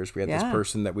of years. We had this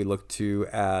person that we looked to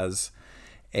as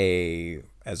a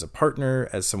partner,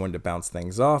 as someone to bounce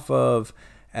things off of,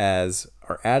 as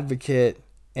our advocate.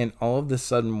 And all of a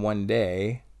sudden one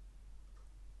day,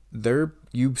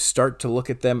 you start to look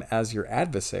at them as your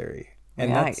adversary.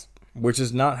 And that's, which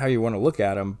is not how you want to look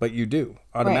at them, but you do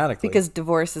automatically. Right, because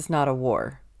divorce is not a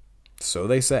war. So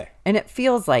they say. And it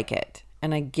feels like it.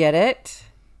 And I get it.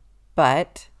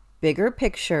 But bigger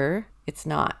picture, It's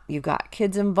not. You've got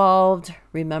kids involved.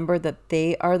 Remember that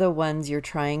they are the ones you're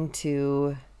trying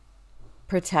to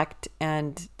protect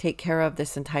and take care of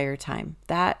this entire time.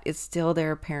 That is still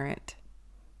their parent.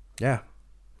 Yeah.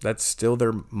 That's still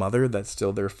their mother. That's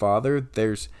still their father.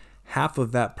 There's half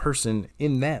of that person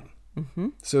in them. Mm-hmm.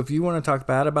 So if you want to talk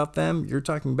bad about them, you're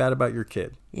talking bad about your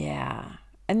kid. Yeah.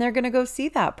 And they're going to go see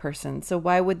that person. So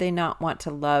why would they not want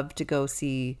to love to go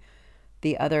see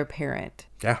the other parent?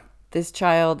 Yeah. This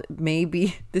child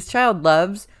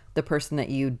loves the person that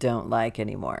you don't like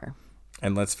anymore.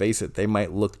 And let's face it, they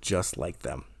might look just like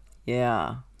them.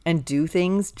 Yeah. And do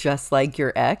things just like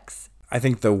your ex. I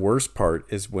think the worst part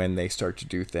is when they start to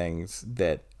do things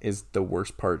that is the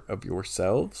worst part of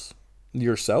yourself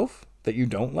that you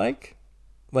don't like.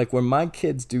 Like when my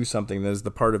kids do something that is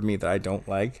the part of me that I don't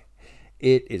like,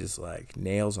 it is like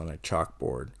nails on a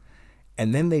chalkboard.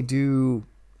 And then they do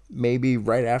maybe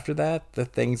right after that the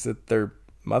things that their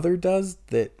mother does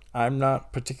that I'm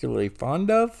not particularly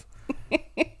fond of.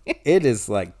 It is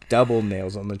like double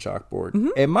nails on the chalkboard. Mm-hmm.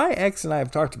 And my ex and I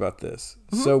have talked about this.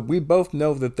 Mm-hmm. So we both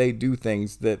know that they do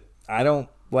things that I don't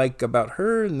like about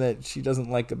her and that she doesn't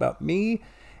like about me.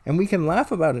 And we can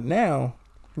laugh about it now.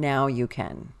 Now you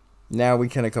can. Now we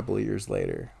can a couple of years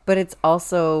later. But it's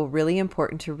also really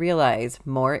important to realize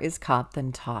more is caught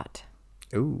than taught.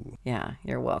 Ooh. Yeah,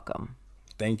 you're welcome.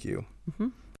 Thank you. Mm-hmm.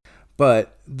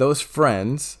 But those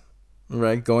friends,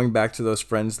 right, going back to those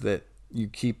friends that you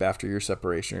keep after your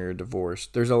separation or your divorce,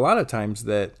 there's a lot of times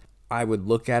that I would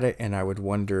look at it and I would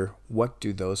wonder, what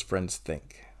do those friends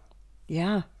think?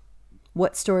 Yeah.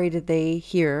 What story did they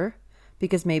hear?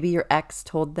 Because maybe your ex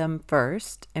told them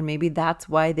first, and maybe that's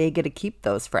why they get to keep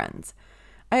those friends.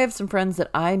 I have some friends that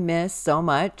I miss so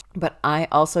much, but I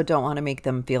also don't want to make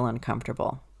them feel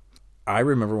uncomfortable. I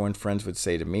remember when friends would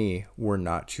say to me, we're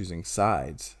not choosing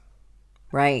sides.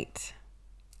 Right.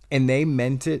 And they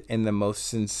meant it in the most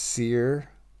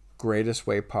sincere, greatest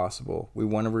way possible. We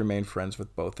want to remain friends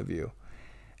with both of you.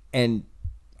 And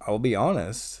I'll be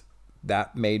honest,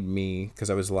 that made me,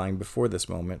 because I was lying before this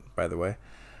moment, by the way,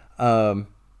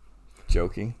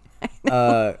 joking.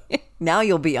 Now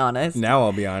you'll be honest. Now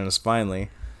I'll be honest, finally.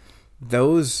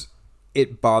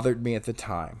 It bothered me at the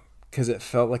time because it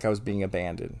felt like I was being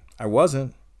abandoned. I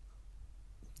wasn't.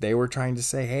 They were trying to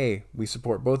say, hey, we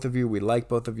support both of you. We like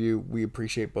both of you. We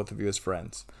appreciate both of you as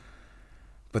friends.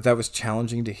 But that was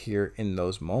challenging to hear in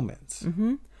those moments.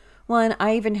 Mm-hmm. Well, and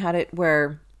I even had it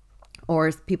where,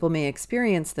 or people may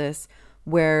experience this,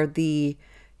 where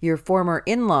your former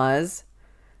in-laws,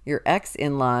 your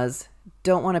ex-in-laws,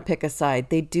 don't want to pick a side.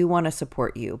 They do want to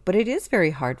support you. But it is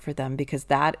very hard for them because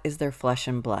that is their flesh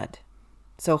and blood.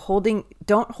 So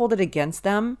don't hold it against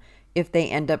them if they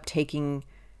end up taking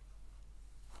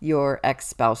your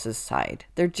ex-spouse's side.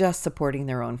 They're just supporting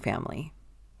their own family.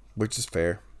 Which is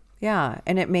fair. Yeah,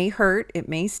 and it may hurt, it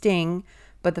may sting,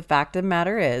 but the fact of the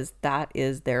matter is that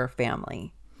is their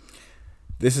family.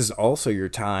 This is also your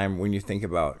time when you think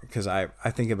about, because I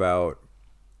think about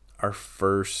our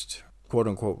first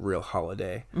quote-unquote real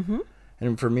holiday. Mm-hmm.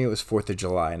 And for me, it was 4th of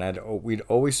July, and we'd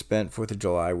always spent 4th of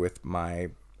July with my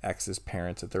ex's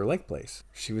parents at their lake place.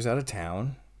 She was out of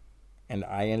town, and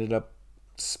I ended up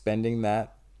spending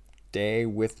that day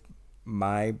with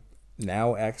my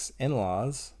now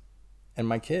ex-in-laws and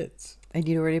my kids. And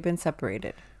you'd already been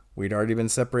separated. We'd already been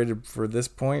separated for this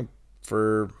point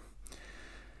for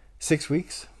 6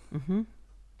 weeks. Mm-hmm.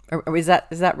 Or is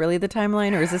that really the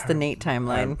timeline, or is this the Nate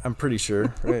timeline? I'm pretty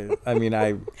sure. I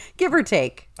mean, give or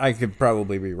take. I could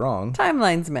probably be wrong.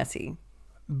 Timeline's messy.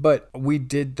 But we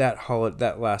did that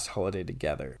last holiday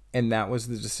together. And that was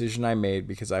the decision I made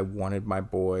because I wanted my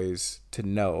boys to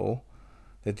know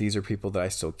that these are people that I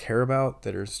still care about,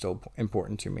 that are still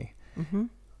important to me. Mm-hmm.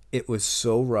 It was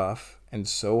so rough and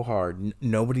so hard.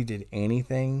 Nobody did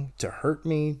anything to hurt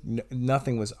me.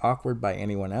 Nothing was awkward by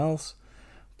anyone else.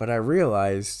 But I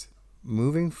realized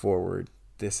moving forward,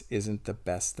 this isn't the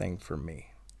best thing for me.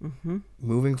 Mm-hmm.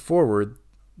 Moving forward,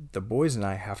 the boys and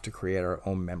I have to create our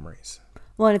own memories.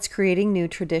 Well, and it's creating new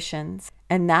traditions.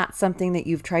 And that's something that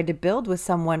you've tried to build with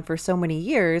someone for so many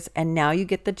years. And now you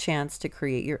get the chance to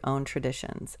create your own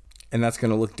traditions. And that's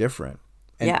going to look different.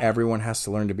 And everyone has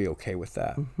to learn to be okay with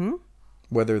that. Mm-hmm.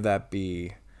 Whether that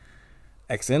be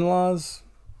ex-in-laws,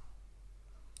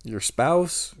 your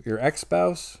spouse, your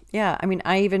ex-spouse. Yeah. I mean,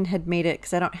 I even had made it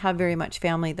because I don't have very much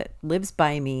family that lives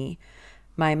by me.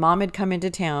 My mom had come into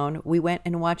town. We went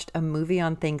and watched a movie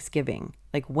on Thanksgiving.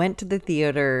 Like went to the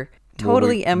theater,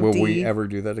 totally empty. Will we ever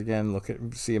do that again?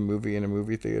 See a movie in a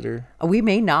movie theater? We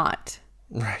may not.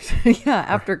 Right. Yeah.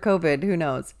 After COVID, who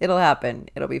knows? It'll happen.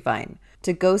 It'll be fine.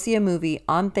 to go see a movie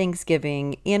on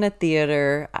Thanksgiving in a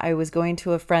theater. I was going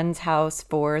to a friend's house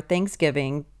for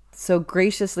Thanksgiving, so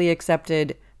graciously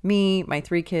accepted me, my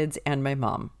 3 kids, and my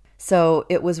mom. So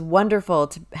it was wonderful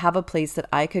to have a place that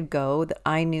I could go that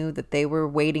I knew that they were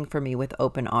waiting for me with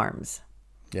open arms.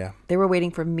 Yeah. They were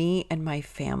waiting for me and my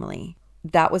family.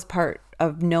 That was part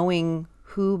of knowing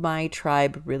who my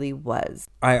tribe really was.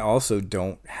 I also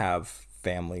don't have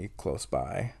family close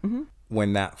by. Mm-hmm.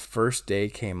 When that first day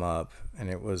came up and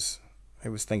it was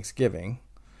Thanksgiving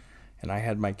and I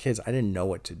had my kids, I didn't know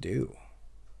what to do.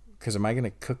 Because am I going to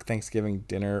cook Thanksgiving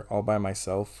dinner all by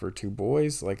myself for 2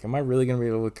 boys? Like, am I really going to be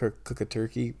able to cook a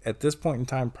turkey? At this point in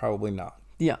time, probably not.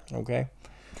 Yeah. Okay.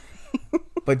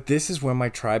 But this is when my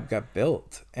tribe got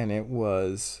built. And it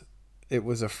was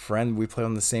a friend. We played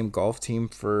on the same golf team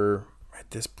for, at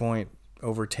this point,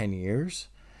 over 10 years.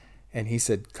 And he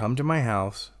said, come to my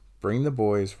house, bring the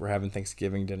boys. We're having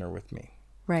Thanksgiving dinner with me.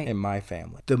 Right. And my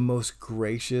family. The most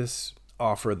gracious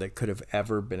offer that could have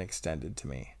ever been extended to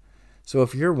me. So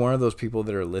if you're one of those people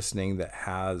that are listening that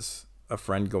has a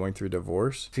friend going through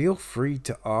divorce, feel free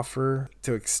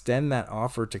to extend that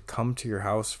offer to come to your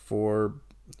house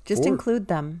include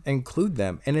them. Include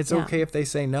them. And it's okay if they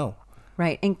say no.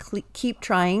 Right. And keep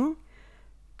trying.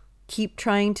 Keep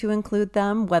trying to include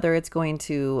them, whether it's going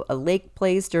to a lake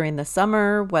place during the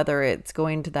summer, whether it's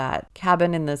going to that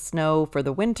cabin in the snow for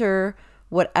the winter,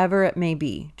 whatever it may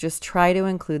be. Just try to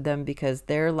include them because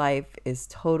their life is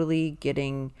totally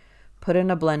getting put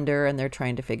in a blender and they're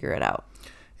trying to figure it out.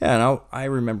 Yeah, and I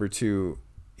remember too,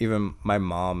 even my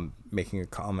mom making a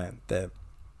comment that,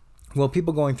 well,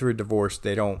 people going through a divorce,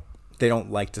 they don't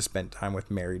like to spend time with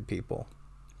married people.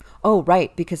 Oh,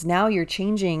 right, because now you're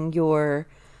changing your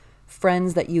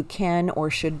friends that you can or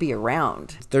should be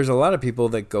around. There's a lot of people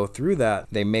that go through that.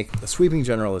 They make a sweeping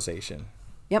generalization.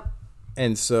 Yep.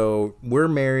 And so we're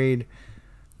married,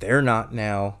 they're not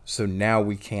now, so now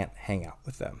we can't hang out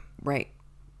with them. Right.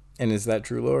 And is that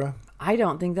true, Laura? I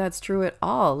don't think that's true at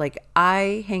all. Like,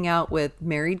 I hang out with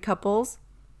married couples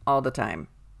all the time.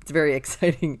 It's very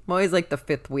exciting. I'm always like the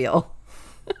 5th wheel.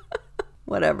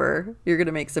 Whatever. You're going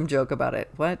to make some joke about it.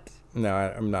 What? No,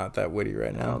 I'm not that witty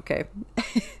right now. Oh, okay.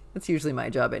 That's usually my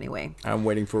job anyway. I'm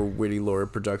waiting for Witty Laura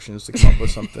Productions to come up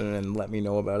with something and let me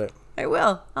know about it. I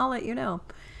will. I'll let you know.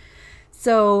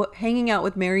 So, hanging out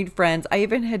with married friends. I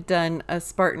even had done a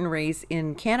Spartan race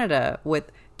in Canada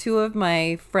with 2 of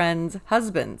my friends'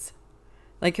 husbands.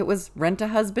 Like, it was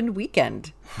rent-a-husband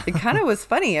weekend. It kind of was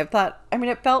funny. It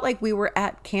felt like we were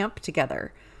at camp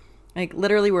together. Like,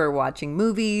 literally, we were watching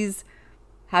movies,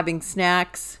 having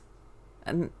snacks.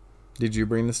 And did you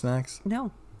bring the snacks?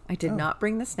 No, I did not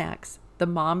bring the snacks. The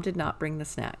mom did not bring the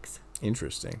snacks.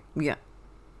 Interesting. Yeah.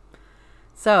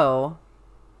 So,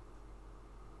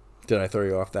 did I throw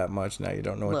you off that much? Now you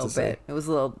don't know what to say. It was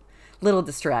a little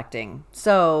distracting.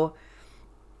 So,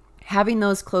 having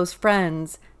those close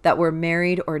friends that were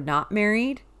married or not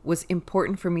married was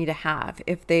important for me to have.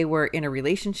 If they were in a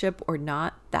relationship or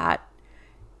not, that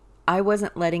I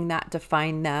wasn't letting that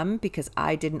define them because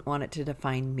I didn't want it to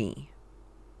define me.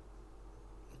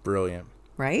 Brilliant.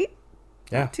 Right?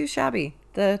 Yeah. Not too shabby.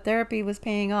 The therapy was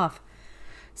paying off.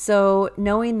 So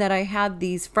knowing that I had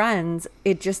these friends,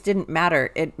 it just didn't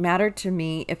matter. It mattered to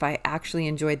me if I actually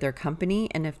enjoyed their company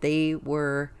and if they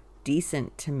were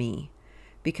decent to me,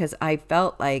 because I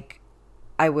felt like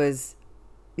I was,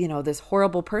 this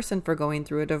horrible person for going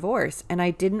through a divorce. And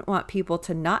I didn't want people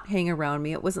to not hang around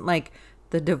me. It wasn't like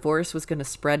the divorce was going to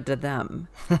spread to them.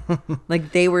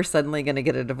 Like they were suddenly going to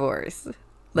get a divorce.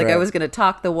 Like right. I was going to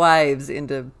talk the wives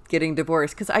into getting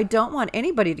divorced because I don't want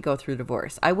anybody to go through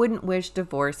divorce. I wouldn't wish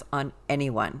divorce on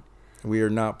anyone. We are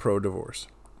not pro-divorce.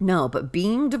 No, but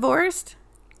being divorced,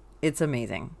 it's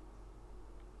amazing.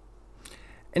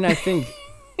 And I think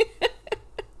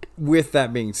with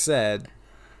that being said,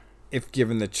 if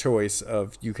given the choice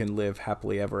of you can live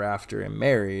happily ever after and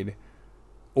married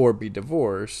or be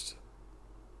divorced,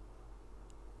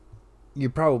 you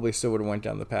probably still would have went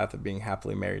down the path of being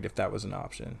happily married if that was an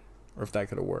option or if that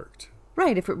could have worked.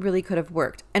 Right, if it really could have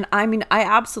worked. And I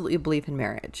absolutely believe in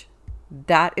marriage.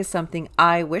 That is something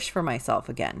I wish for myself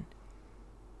again.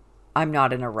 I'm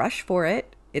not in a rush for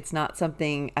it. It's not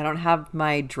something, I don't have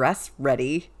my dress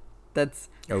ready. That's...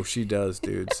 Oh, she does,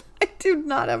 dudes. I do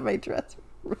not have my dress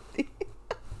ready.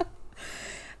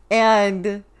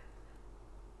 And...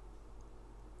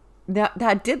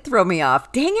 That did throw me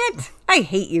off. Dang it. I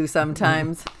hate you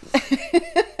sometimes.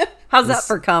 How's that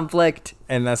for conflict?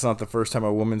 And that's not the first time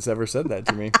a woman's ever said that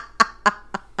to me.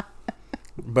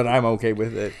 But I'm okay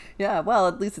with it. Yeah, well,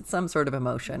 at least it's some sort of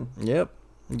emotion. Yep.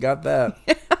 Got that.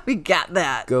 We got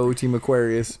that. Go Team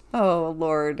Aquarius. Oh,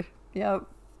 Lord. Yep.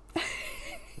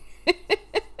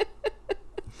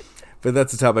 But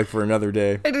that's a topic for another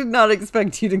day. I did not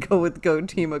expect you to go with Go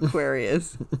Team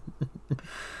Aquarius.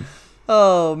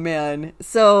 Oh, man.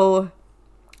 So,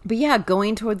 but yeah,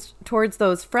 going towards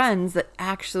those friends that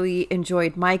actually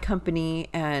enjoyed my company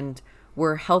and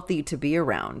were healthy to be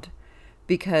around.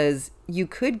 Because you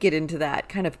could get into that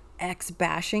kind of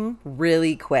ex-bashing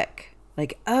really quick.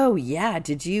 Like, oh, yeah,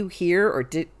 did you hear or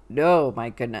did... No,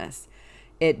 my goodness.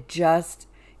 It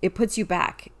puts you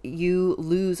back. You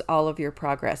lose all of your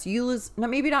progress. You lose,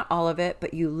 maybe not all of it,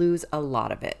 but you lose a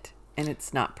lot of it. And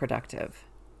it's not productive.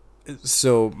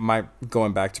 So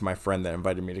going back to my friend that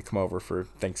invited me to come over for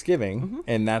Thanksgiving,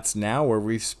 and that's now where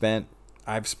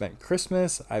I've spent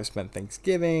Christmas, I've spent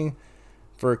Thanksgiving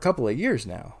for a couple of years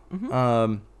now.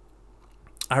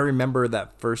 I remember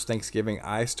that first Thanksgiving,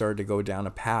 I started to go down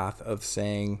a path of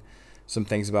saying some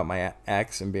things about my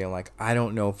ex and being like, I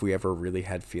don't know if we ever really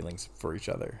had feelings for each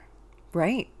other.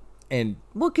 Right. And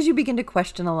well, because you begin to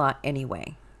question a lot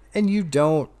anyway. And you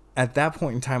don't, at that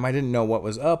point in time, I didn't know what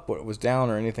was up, what was down,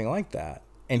 or anything like that.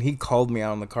 And he called me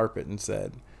out on the carpet and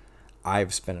said,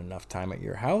 I've spent enough time at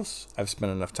your house. I've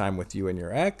spent enough time with you and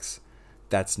your ex.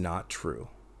 That's not true.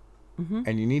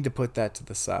 And you need to put that to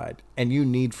the side. And you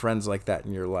need friends like that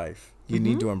in your life. You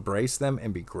need to embrace them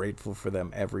and be grateful for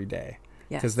them every day.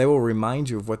 Because they will remind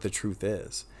you of what the truth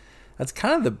is. That's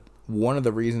kind of one of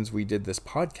the reasons we did this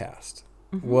podcast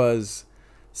was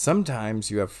sometimes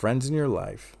you have friends in your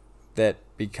life that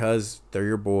because they're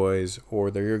your boys or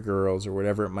they're your girls or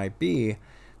whatever it might be,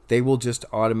 they will just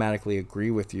automatically agree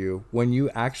with you when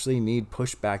you actually need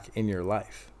pushback in your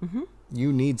life.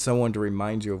 You need someone to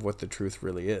remind you of what the truth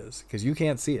really is because you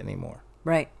can't see it anymore.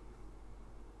 Right.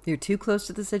 You're too close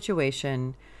to the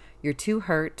situation. You're too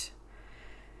hurt.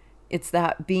 It's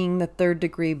that being the 3rd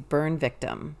degree burn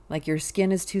victim. Like your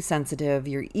skin is too sensitive,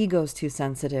 your ego's too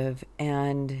sensitive,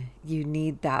 and you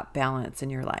need that balance in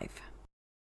your life.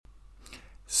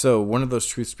 So one of those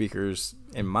truth speakers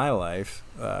in my life,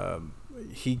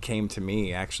 he came to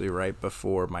me actually right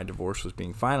before my divorce was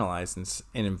being finalized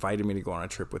and invited me to go on a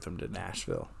trip with him to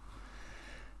Nashville.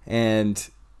 And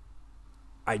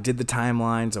I did the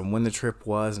timelines on when the trip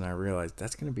was, and I realized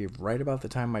that's going to be right about the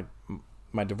time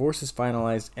my divorce is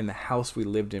finalized and the house we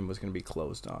lived in was going to be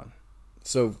closed on.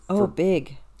 So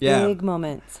big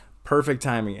moments. Perfect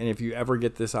timing. And if you ever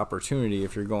get this opportunity,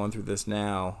 if you're going through this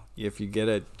now, if you get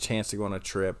a chance to go on a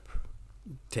trip,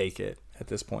 take it at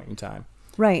this point in time.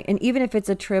 Right. And even if it's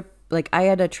a trip, like I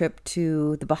had a trip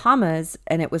to the Bahamas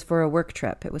and it was for a work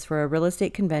trip. It was for a real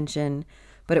estate convention,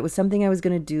 but it was something I was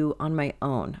going to do on my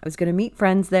own. I was going to meet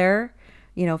friends there,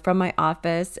 from my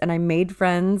office, and I made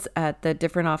friends at the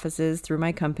different offices through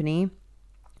my company.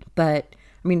 But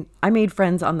I mean, I made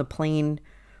friends on the plane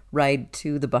ride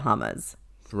to the Bahamas.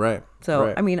 Right. So,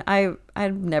 right. I mean, I've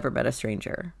never met a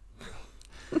stranger.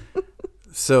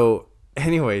 So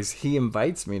anyways, he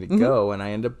invites me to go and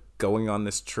I end up going on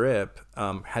this trip.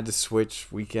 Had to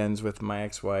switch weekends with my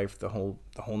ex-wife, the whole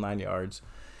 9 yards.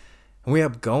 And we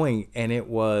ended up going, and he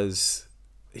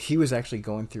was actually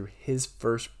going through his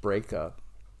first breakup.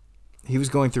 He was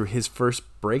going through his first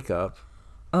breakup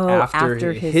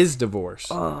after his divorce.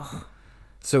 Oh.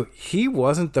 So he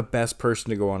wasn't the best person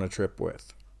to go on a trip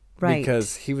with. Right.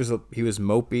 Because he was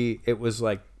mopey. It was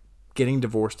like getting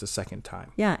divorced a second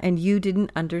time. Yeah, and you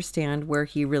didn't understand where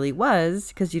he really was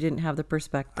because you didn't have the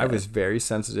perspective. I was very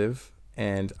sensitive,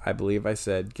 and I believe I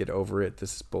said, get over it.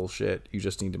 This is bullshit. You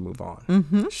just need to move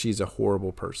on. She's a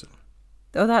horrible person.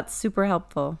 Oh, that's super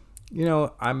helpful.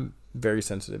 I'm very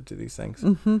sensitive to these things.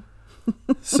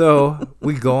 So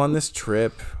we go on this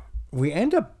trip. We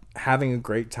end up having a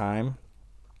great time.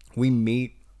 We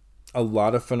meet a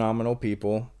lot of phenomenal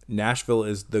people. Nashville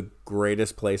is the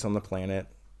greatest place on the planet.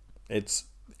 It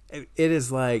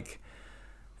is like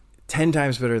 10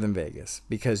 times better than Vegas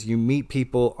because you meet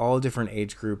people, all different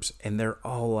age groups, and they're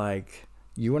all like,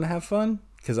 you want to have fun?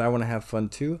 Because I want to have fun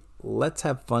too. Let's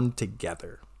have fun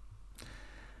together.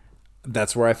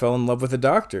 That's where I fell in love with a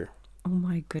doctor. Oh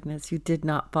my goodness. You did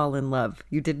not fall in love.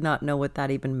 You did not know what that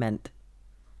even meant.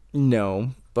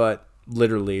 No, but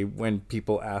literally when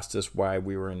people asked us why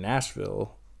we were in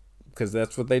Nashville, because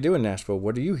that's what they do in Nashville.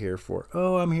 What are you here for?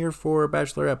 Oh, I'm here for a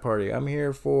bachelorette party. I'm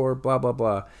here for blah, blah,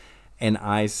 blah. And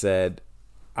I said,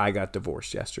 I got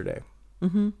divorced yesterday.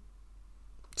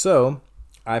 So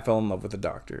I fell in love with a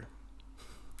doctor.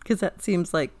 Because that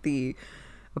seems like the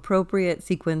appropriate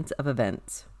sequence of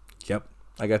events. Yep.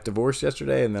 I got divorced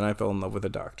yesterday and then I fell in love with a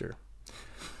doctor.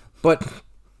 But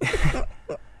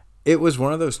it was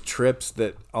one of those trips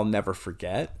that I'll never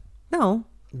forget. No.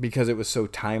 because it was so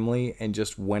timely and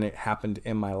just when it happened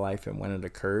in my life and when it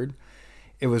occurred.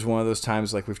 It was one of those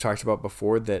times, like we've talked about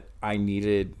before, that I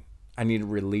needed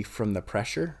relief from the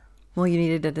pressure. Well, you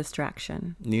needed a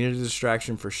distraction. Needed a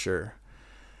distraction for sure.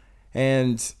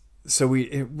 And so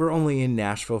we're only in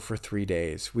Nashville for 3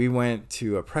 days. We went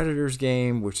to a Predators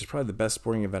game, which is probably the best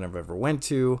sporting event I've ever went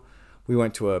to. We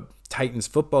went to a Titans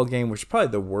football game, which is probably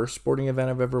the worst sporting event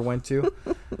I've ever went to.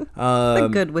 The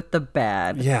good with the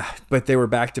bad. Yeah, but they were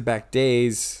back-to-back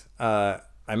days. I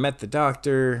met the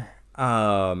doctor,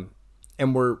 and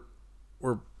we're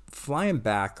flying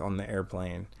back on the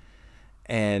airplane,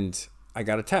 and I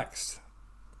got a text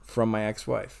from my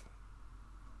ex-wife.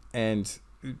 And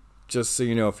just so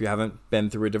you know, if you haven't been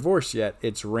through a divorce yet,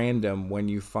 it's random when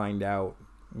you find out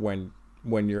when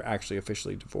you're actually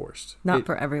officially divorced. Not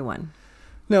for everyone.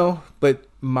 No, but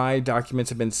my documents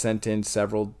have been sent in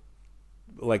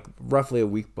roughly a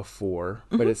week before,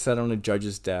 but it's set on a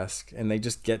judge's desk, and they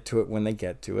just get to it when they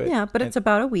get to it. Yeah, but it's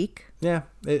about a week. Yeah,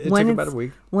 it took about a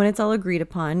week. When it's all agreed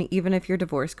upon, even if your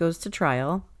divorce goes to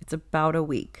trial, it's about a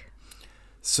week.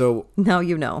 So now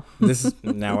you know.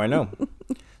 Now I know.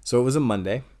 So it was a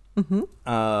Monday.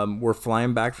 Mm-hmm. We're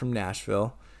flying back from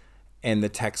Nashville, and the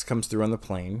text comes through on the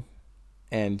plane,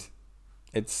 and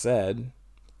it said,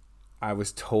 I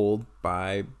was told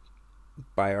by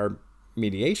our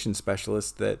mediation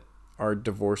specialist that our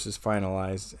divorce is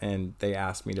finalized, and they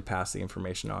asked me to pass the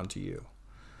information on to you.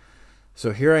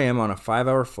 So here I am on a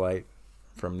 5-hour flight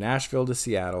from Nashville to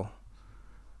Seattle,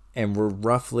 and we're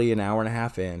roughly an hour and a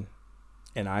half in,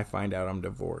 and I find out I'm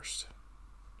divorced,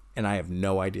 and I have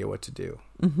no idea what to do.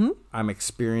 Mm-hmm. I'm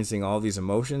experiencing all these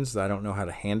emotions that I don't know how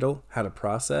to handle, how to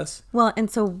process. Well,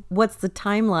 and so what's the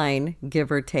timeline,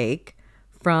 give or take,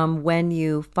 from when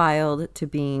you filed to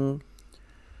being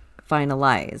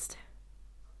finalized?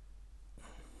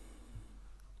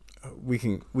 We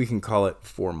can call it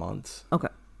 4 months. Okay.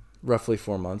 Roughly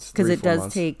 4 months. Because it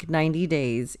does take 90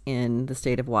 days in the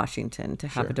state of Washington to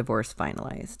have Sure. a divorce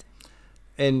finalized.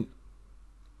 And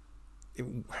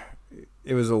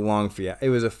it was a long fiasco. It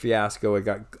was a fiasco.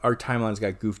 Our timelines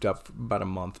got goofed up for about a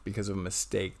month because of a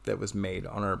mistake that was made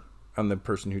on the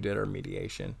person who did our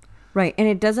mediation. Right. And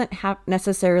it doesn't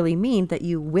necessarily mean that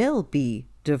you will be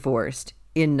divorced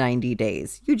in 90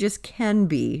 days. You just can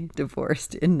be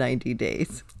divorced in 90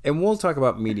 days. And we'll talk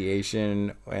about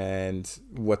mediation and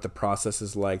what the process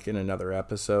is like in another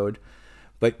episode.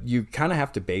 But you kind of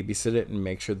have to babysit it and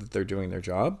make sure that they're doing their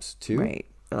jobs too. Right.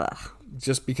 Ugh.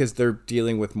 Just because they're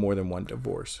dealing with more than one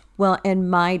divorce. Well,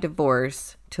 and my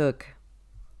divorce took,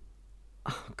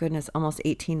 almost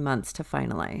 18 months to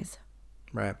finalize.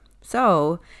 Right.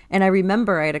 So, and I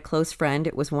remember I had a close friend.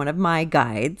 It was one of my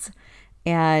guides.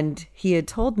 And he had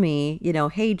told me,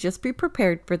 hey, just be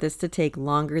prepared for this to take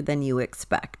longer than you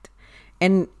expect.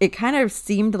 And it kind of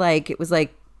seemed like it was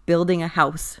like building a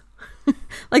house.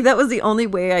 Like that was the only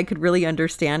way I could really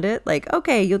understand it. Like,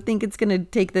 okay, you'll think it's going to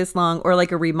take this long, or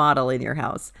like a remodel in your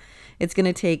house. It's going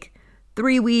to take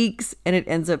 3 weeks and it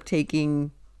ends up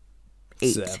taking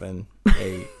 8. 7,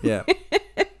 8. Yeah.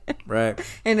 Right.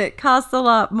 And it costs a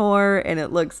lot more, and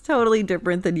it looks totally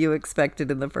different than you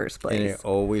expected in the first place. And it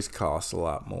always costs a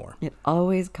lot more. It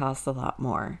always costs a lot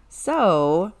more.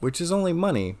 So, which is only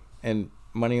money, and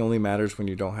money only matters when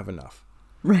you don't have enough.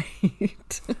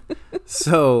 Right.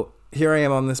 So here I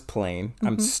am on this plane. Mm-hmm.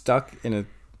 I'm stuck in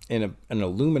an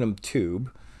aluminum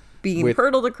tube. Being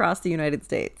hurtled across the United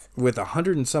States. With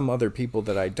 100 and some other people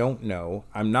that I don't know.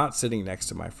 I'm not sitting next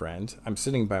to my friend. I'm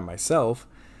sitting by myself.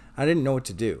 I didn't know what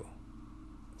to do.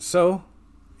 So,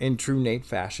 in true Nate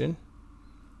fashion,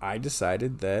 I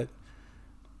decided that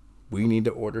we need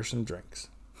to order some drinks.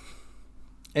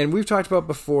 And we've talked about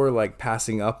before, like,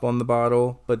 passing up on the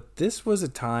bottle. But this was a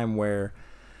time where...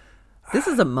 This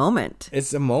is a moment.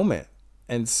 It's a moment.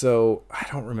 And so, I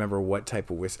don't remember what type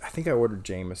of whiskey. I think I ordered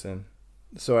Jameson.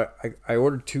 So, I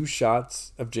ordered 2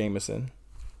 shots of Jameson.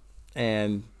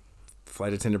 And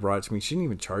flight attendant brought it to me. She didn't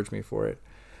even charge me for it.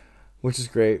 Which is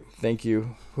great. Thank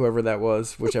you, whoever that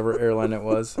was, whichever airline it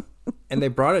was. And they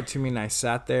brought it to me, and I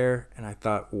sat there, and I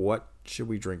thought, what should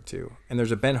we drink to? And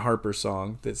there's a Ben Harper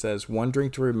song that says, 1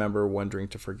 drink to remember, 1 drink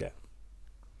to forget.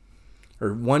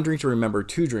 Or 1 drink to remember,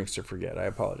 2 drinks to forget. I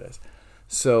apologize.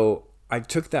 So I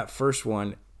took that first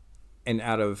one, and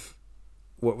out of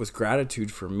what was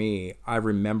gratitude for me, I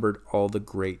remembered all the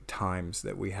great times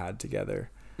that we had together.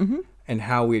 Mm-hmm. And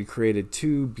how we had created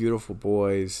 2 beautiful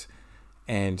boys.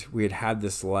 And we had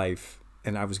this life,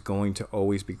 and I was going to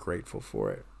always be grateful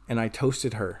for it. And I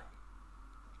toasted her.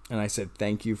 And I said,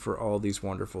 thank you for all these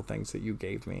wonderful things that you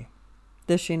gave me.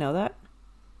 Does she know that?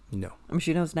 No. I mean,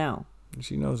 she knows now.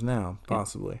 She knows now,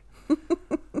 possibly.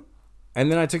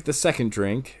 And then I took the second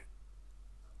drink,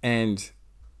 and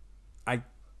I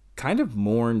kind of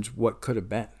mourned what could have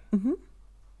been. Mm-hmm.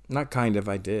 Not kind of,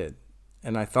 I did.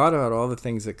 And I thought about all the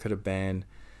things that could have been,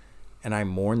 and I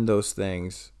mourned those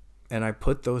things, and I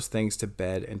put those things to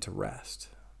bed and to rest.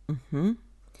 Mm-hmm.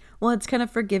 Well, it's kind of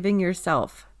forgiving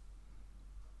yourself.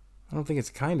 I don't think it's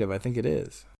kind of. I think it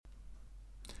is.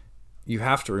 You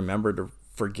have to remember to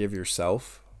forgive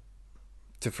yourself,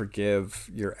 to forgive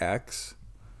your ex,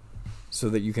 so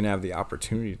that you can have the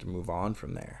opportunity to move on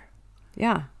from there.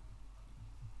 Yeah.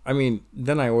 I mean,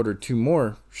 then I ordered 2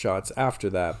 more shots after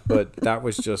that, but that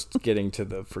was just getting to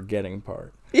the forgetting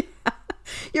part. Yeah.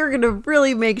 You're going to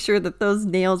really make sure that those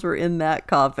nails were in that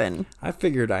coffin. I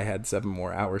figured I had 7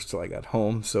 more hours till I got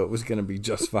home, so it was going to be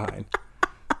just fine.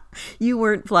 You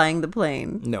weren't flying the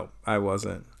plane. No, I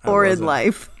wasn't. In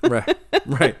life.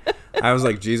 Right. I was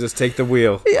like, Jesus, take the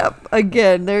wheel. Yep.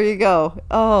 Again, there you go.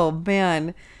 Oh,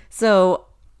 man. So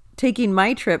taking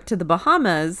my trip to the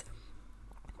Bahamas,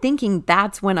 thinking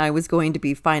that's when I was going to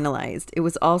be finalized. It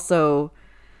was also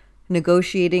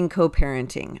negotiating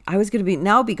co-parenting. I was going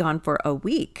to be gone for a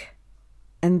week.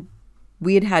 And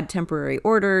we had temporary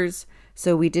orders,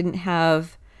 so we didn't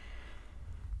have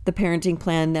the parenting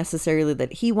plan necessarily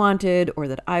that he wanted or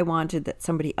that I wanted, that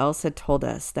somebody else had told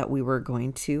us that we were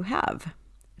going to have.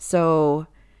 So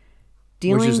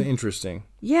which is interesting.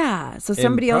 Yeah. So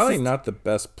somebody and else probably not the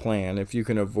best plan if you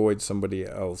can avoid somebody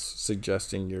else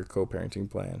suggesting your co-parenting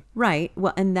plan. Right.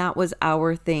 Well, and that was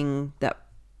our thing that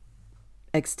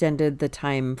extended the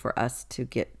time for us to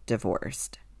get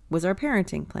divorced, was our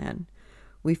parenting plan.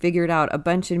 We figured out a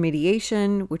bunch in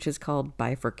mediation, which is called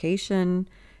bifurcation,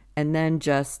 and then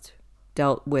just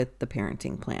dealt with the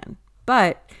parenting plan.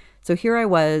 But so here I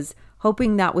was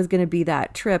hoping that was going to be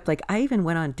that trip. Like, I even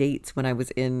went on dates when I was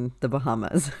in the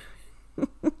Bahamas.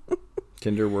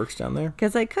 Tinder works down there?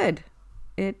 Because I could.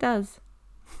 It does.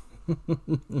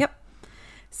 Yep.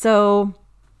 So,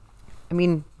 I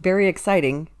mean, very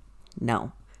exciting.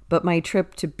 No. But my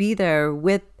trip to be there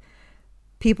with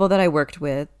people that I worked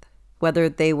with, whether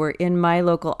they were in my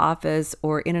local office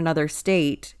or in another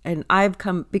state, and I've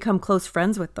become close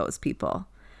friends with those people.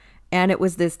 And it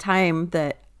was this time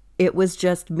that it was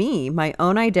just me, my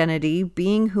own identity,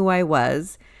 being who I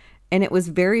was, and it was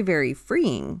very, very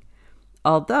freeing.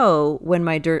 Although when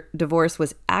my divorce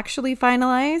was actually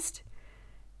finalized,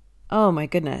 oh my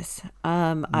goodness,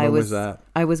 When was that?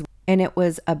 And it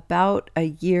was about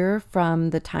a year from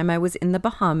the time I was in the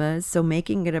Bahamas, so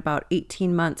making it about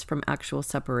 18 months from actual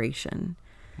separation.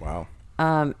 Wow.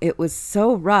 It was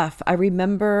so rough. I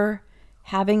remember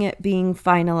having it being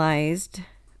finalized,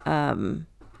 and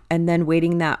then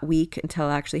waiting that week until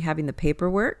actually having the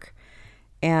paperwork,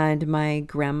 and my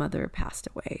grandmother passed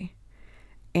away.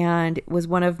 And it was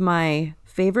one of my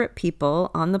favorite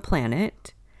people on the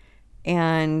planet.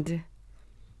 And,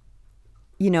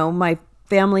 you know, my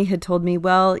family had told me,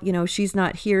 well, you know, she's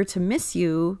not here to miss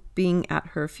you being at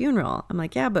her funeral. I'm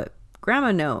like, yeah, but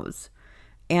grandma knows.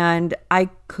 And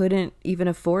I couldn't even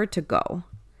afford to go.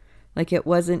 Like, it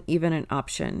wasn't even an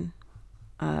option.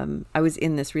 I was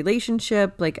in this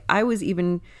relationship. Like, I was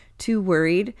even too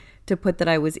worried to put that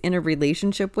I was in a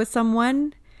relationship with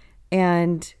someone.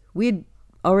 And we'd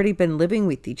already been living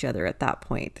with each other at that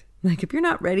point. Like, if you're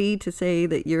not ready to say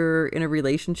that you're in a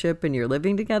relationship and you're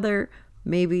living together,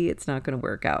 maybe it's not going to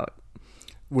work out.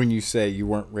 When you say you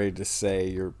weren't ready to say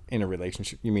you're in a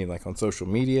relationship, you mean like on social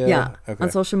media? Yeah, okay. On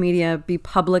social media, be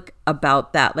public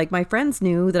about that. Like, my friends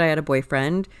knew that I had a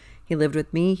boyfriend. He lived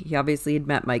with me. He obviously had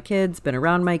met my kids, been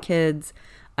around my kids.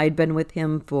 I'd been with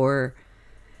him for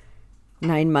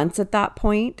 9 months at that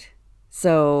point.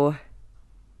 So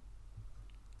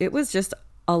it was just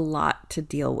a lot to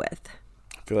deal with.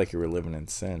 I feel like you were living in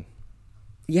sin.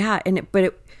 Yeah,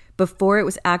 before it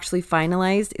was actually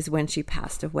finalized is when she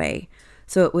passed away.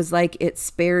 So it was like it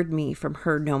spared me from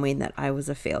her knowing that I was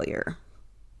a failure.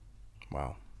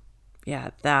 Wow. Yeah,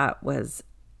 that was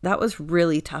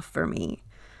really tough for me.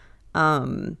 Yeah,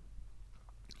 I'm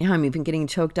even getting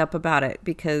choked up about it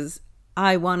because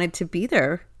I wanted to be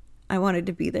there. I wanted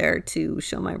to be there to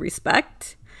show my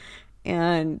respect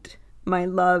and my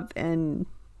love and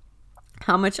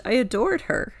how much I adored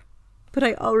her. But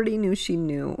I already knew she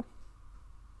knew.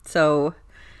 So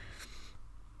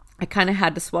I kind of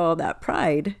had to swallow that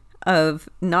pride of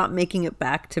not making it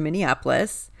back to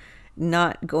Minneapolis,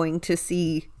 not going to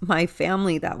see my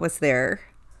family that was there,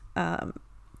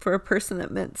 for a person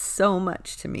that meant so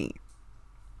much to me.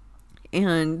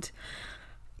 And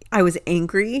I was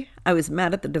angry. I was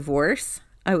mad at the divorce.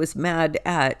 Sometimes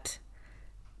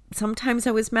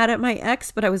I was mad at my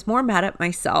ex, but I was more mad at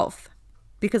myself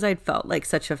because I'd felt like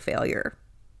such a failure.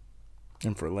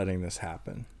 And for letting this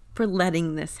happen. For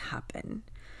letting this happen.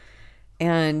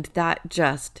 And that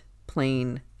just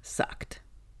plain sucked.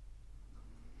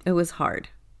 It was hard.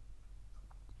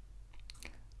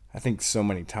 I think so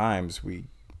many times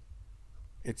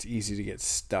it's easy to get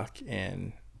stuck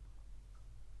in,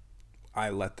 I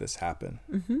let this happen.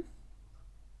 Mm-hmm.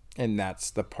 And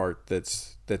that's the part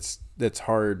that's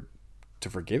hard to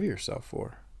forgive yourself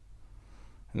for.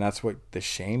 And that's what the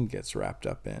shame gets wrapped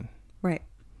up in. Right.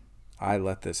 I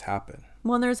let this happen.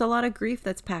 Well, there's a lot of grief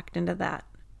that's packed into that.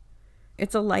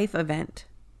 It's a life event.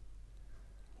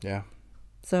 Yeah.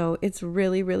 So it's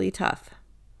really, really tough.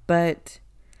 But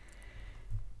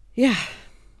yeah.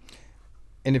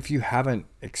 And if you haven't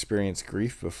experienced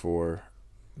grief before,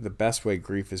 the best way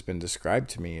grief has been described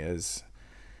to me is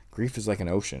grief is like an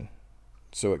ocean.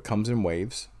 So it comes in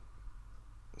waves.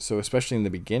 So especially in the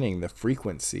beginning, the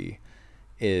frequency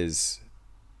is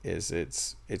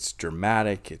it's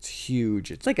dramatic, it's huge,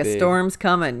 it's like big, a storm's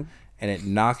coming. and it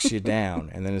knocks you down.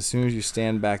 And then as soon as you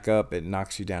stand back up, it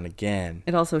knocks you down again.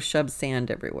 It also shoves sand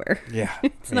everywhere. Yeah.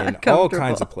 It's not in comfortable. all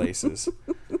kinds of places.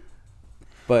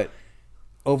 But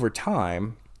over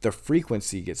time, the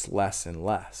frequency gets less and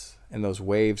less, and those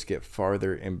waves get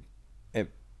farther and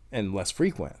less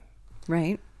frequent.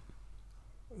 Right.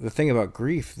 The thing about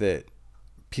grief that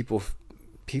people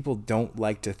don't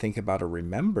like to think about or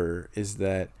remember is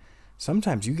that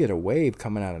sometimes you get a wave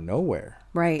coming out of nowhere.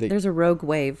 Right. There's a rogue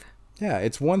wave. Yeah,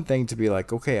 it's one thing to be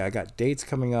like, okay, I got dates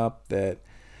coming up that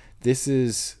this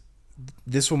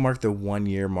will mark the 1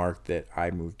 year mark that I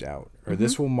moved out, or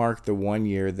this will mark the 1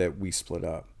 year that we split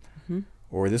up,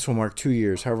 or this will mark 2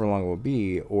 years, however long it will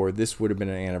be, or this would have been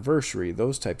an anniversary,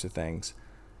 those types of things.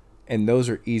 And those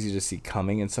are easy to see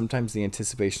coming, and sometimes the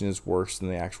anticipation is worse than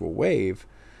the actual wave.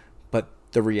 But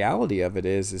the reality of it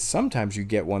is sometimes you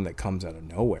get one that comes out of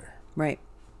nowhere. Right.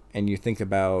 And you think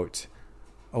about,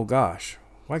 oh gosh,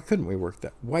 why didn't we work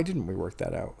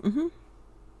that out? Mm-hmm.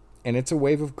 And it's a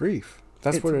wave of grief.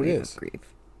 That's what it is.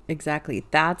 Grief. Exactly.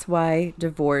 That's why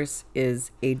divorce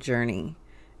is a journey.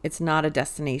 It's not a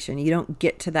destination. You don't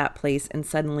get to that place and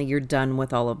suddenly you're done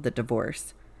with all of the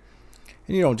divorce.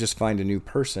 And you don't just find a new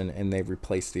person and they've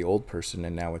replaced the old person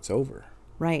and now it's over.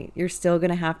 Right. You're still going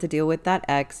to have to deal with that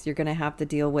ex. You're going to have to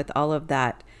deal with all of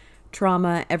that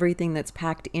trauma, everything that's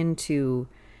packed into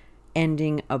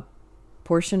ending a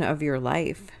portion of your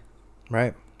life.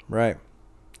 Right. Right.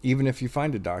 Even if you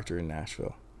find a doctor in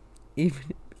Nashville.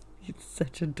 Even it's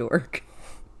such a dork.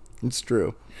 It's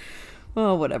true.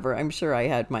 Oh, whatever. I'm sure I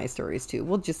had my stories too.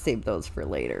 We'll just save those for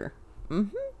later.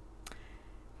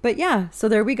 But yeah, so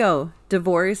there we go.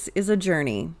 Divorce is a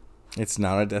journey. It's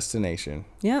not a destination.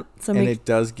 Yep. So and it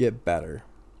does get better.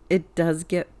 It does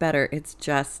get better. It's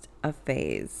just a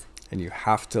phase. And you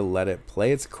have to let it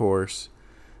play its course.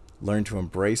 Learn to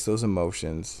embrace those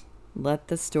emotions. Let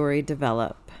the story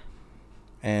develop.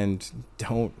 And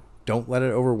don't let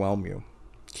it overwhelm you.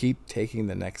 Keep taking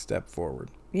the next step forward.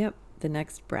 Yep. The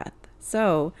next breath.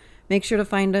 So make sure to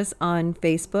find us on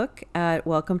Facebook at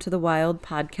Welcome to the Wild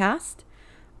Podcast,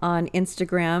 on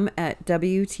Instagram at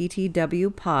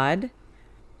WTTW Pod,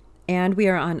 and we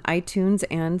are on iTunes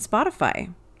and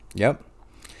Spotify. Yep.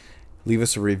 Leave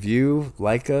us a review,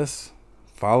 like us,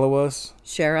 follow us.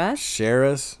 Share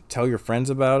us. Tell your friends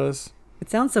about us. It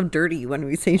sounds so dirty when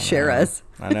we say share us.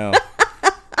 I know.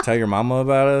 Tell your mama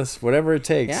about us. Whatever it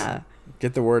takes. Yeah.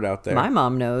 Get the word out there. My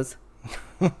mom knows.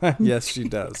 Yes, she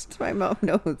does. My mom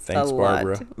knows. Thanks, a lot.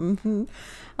 Barbara.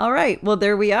 All right. Well,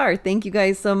 there we are. Thank you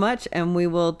guys so much, and we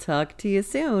will talk to you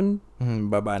soon.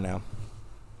 Bye-bye now.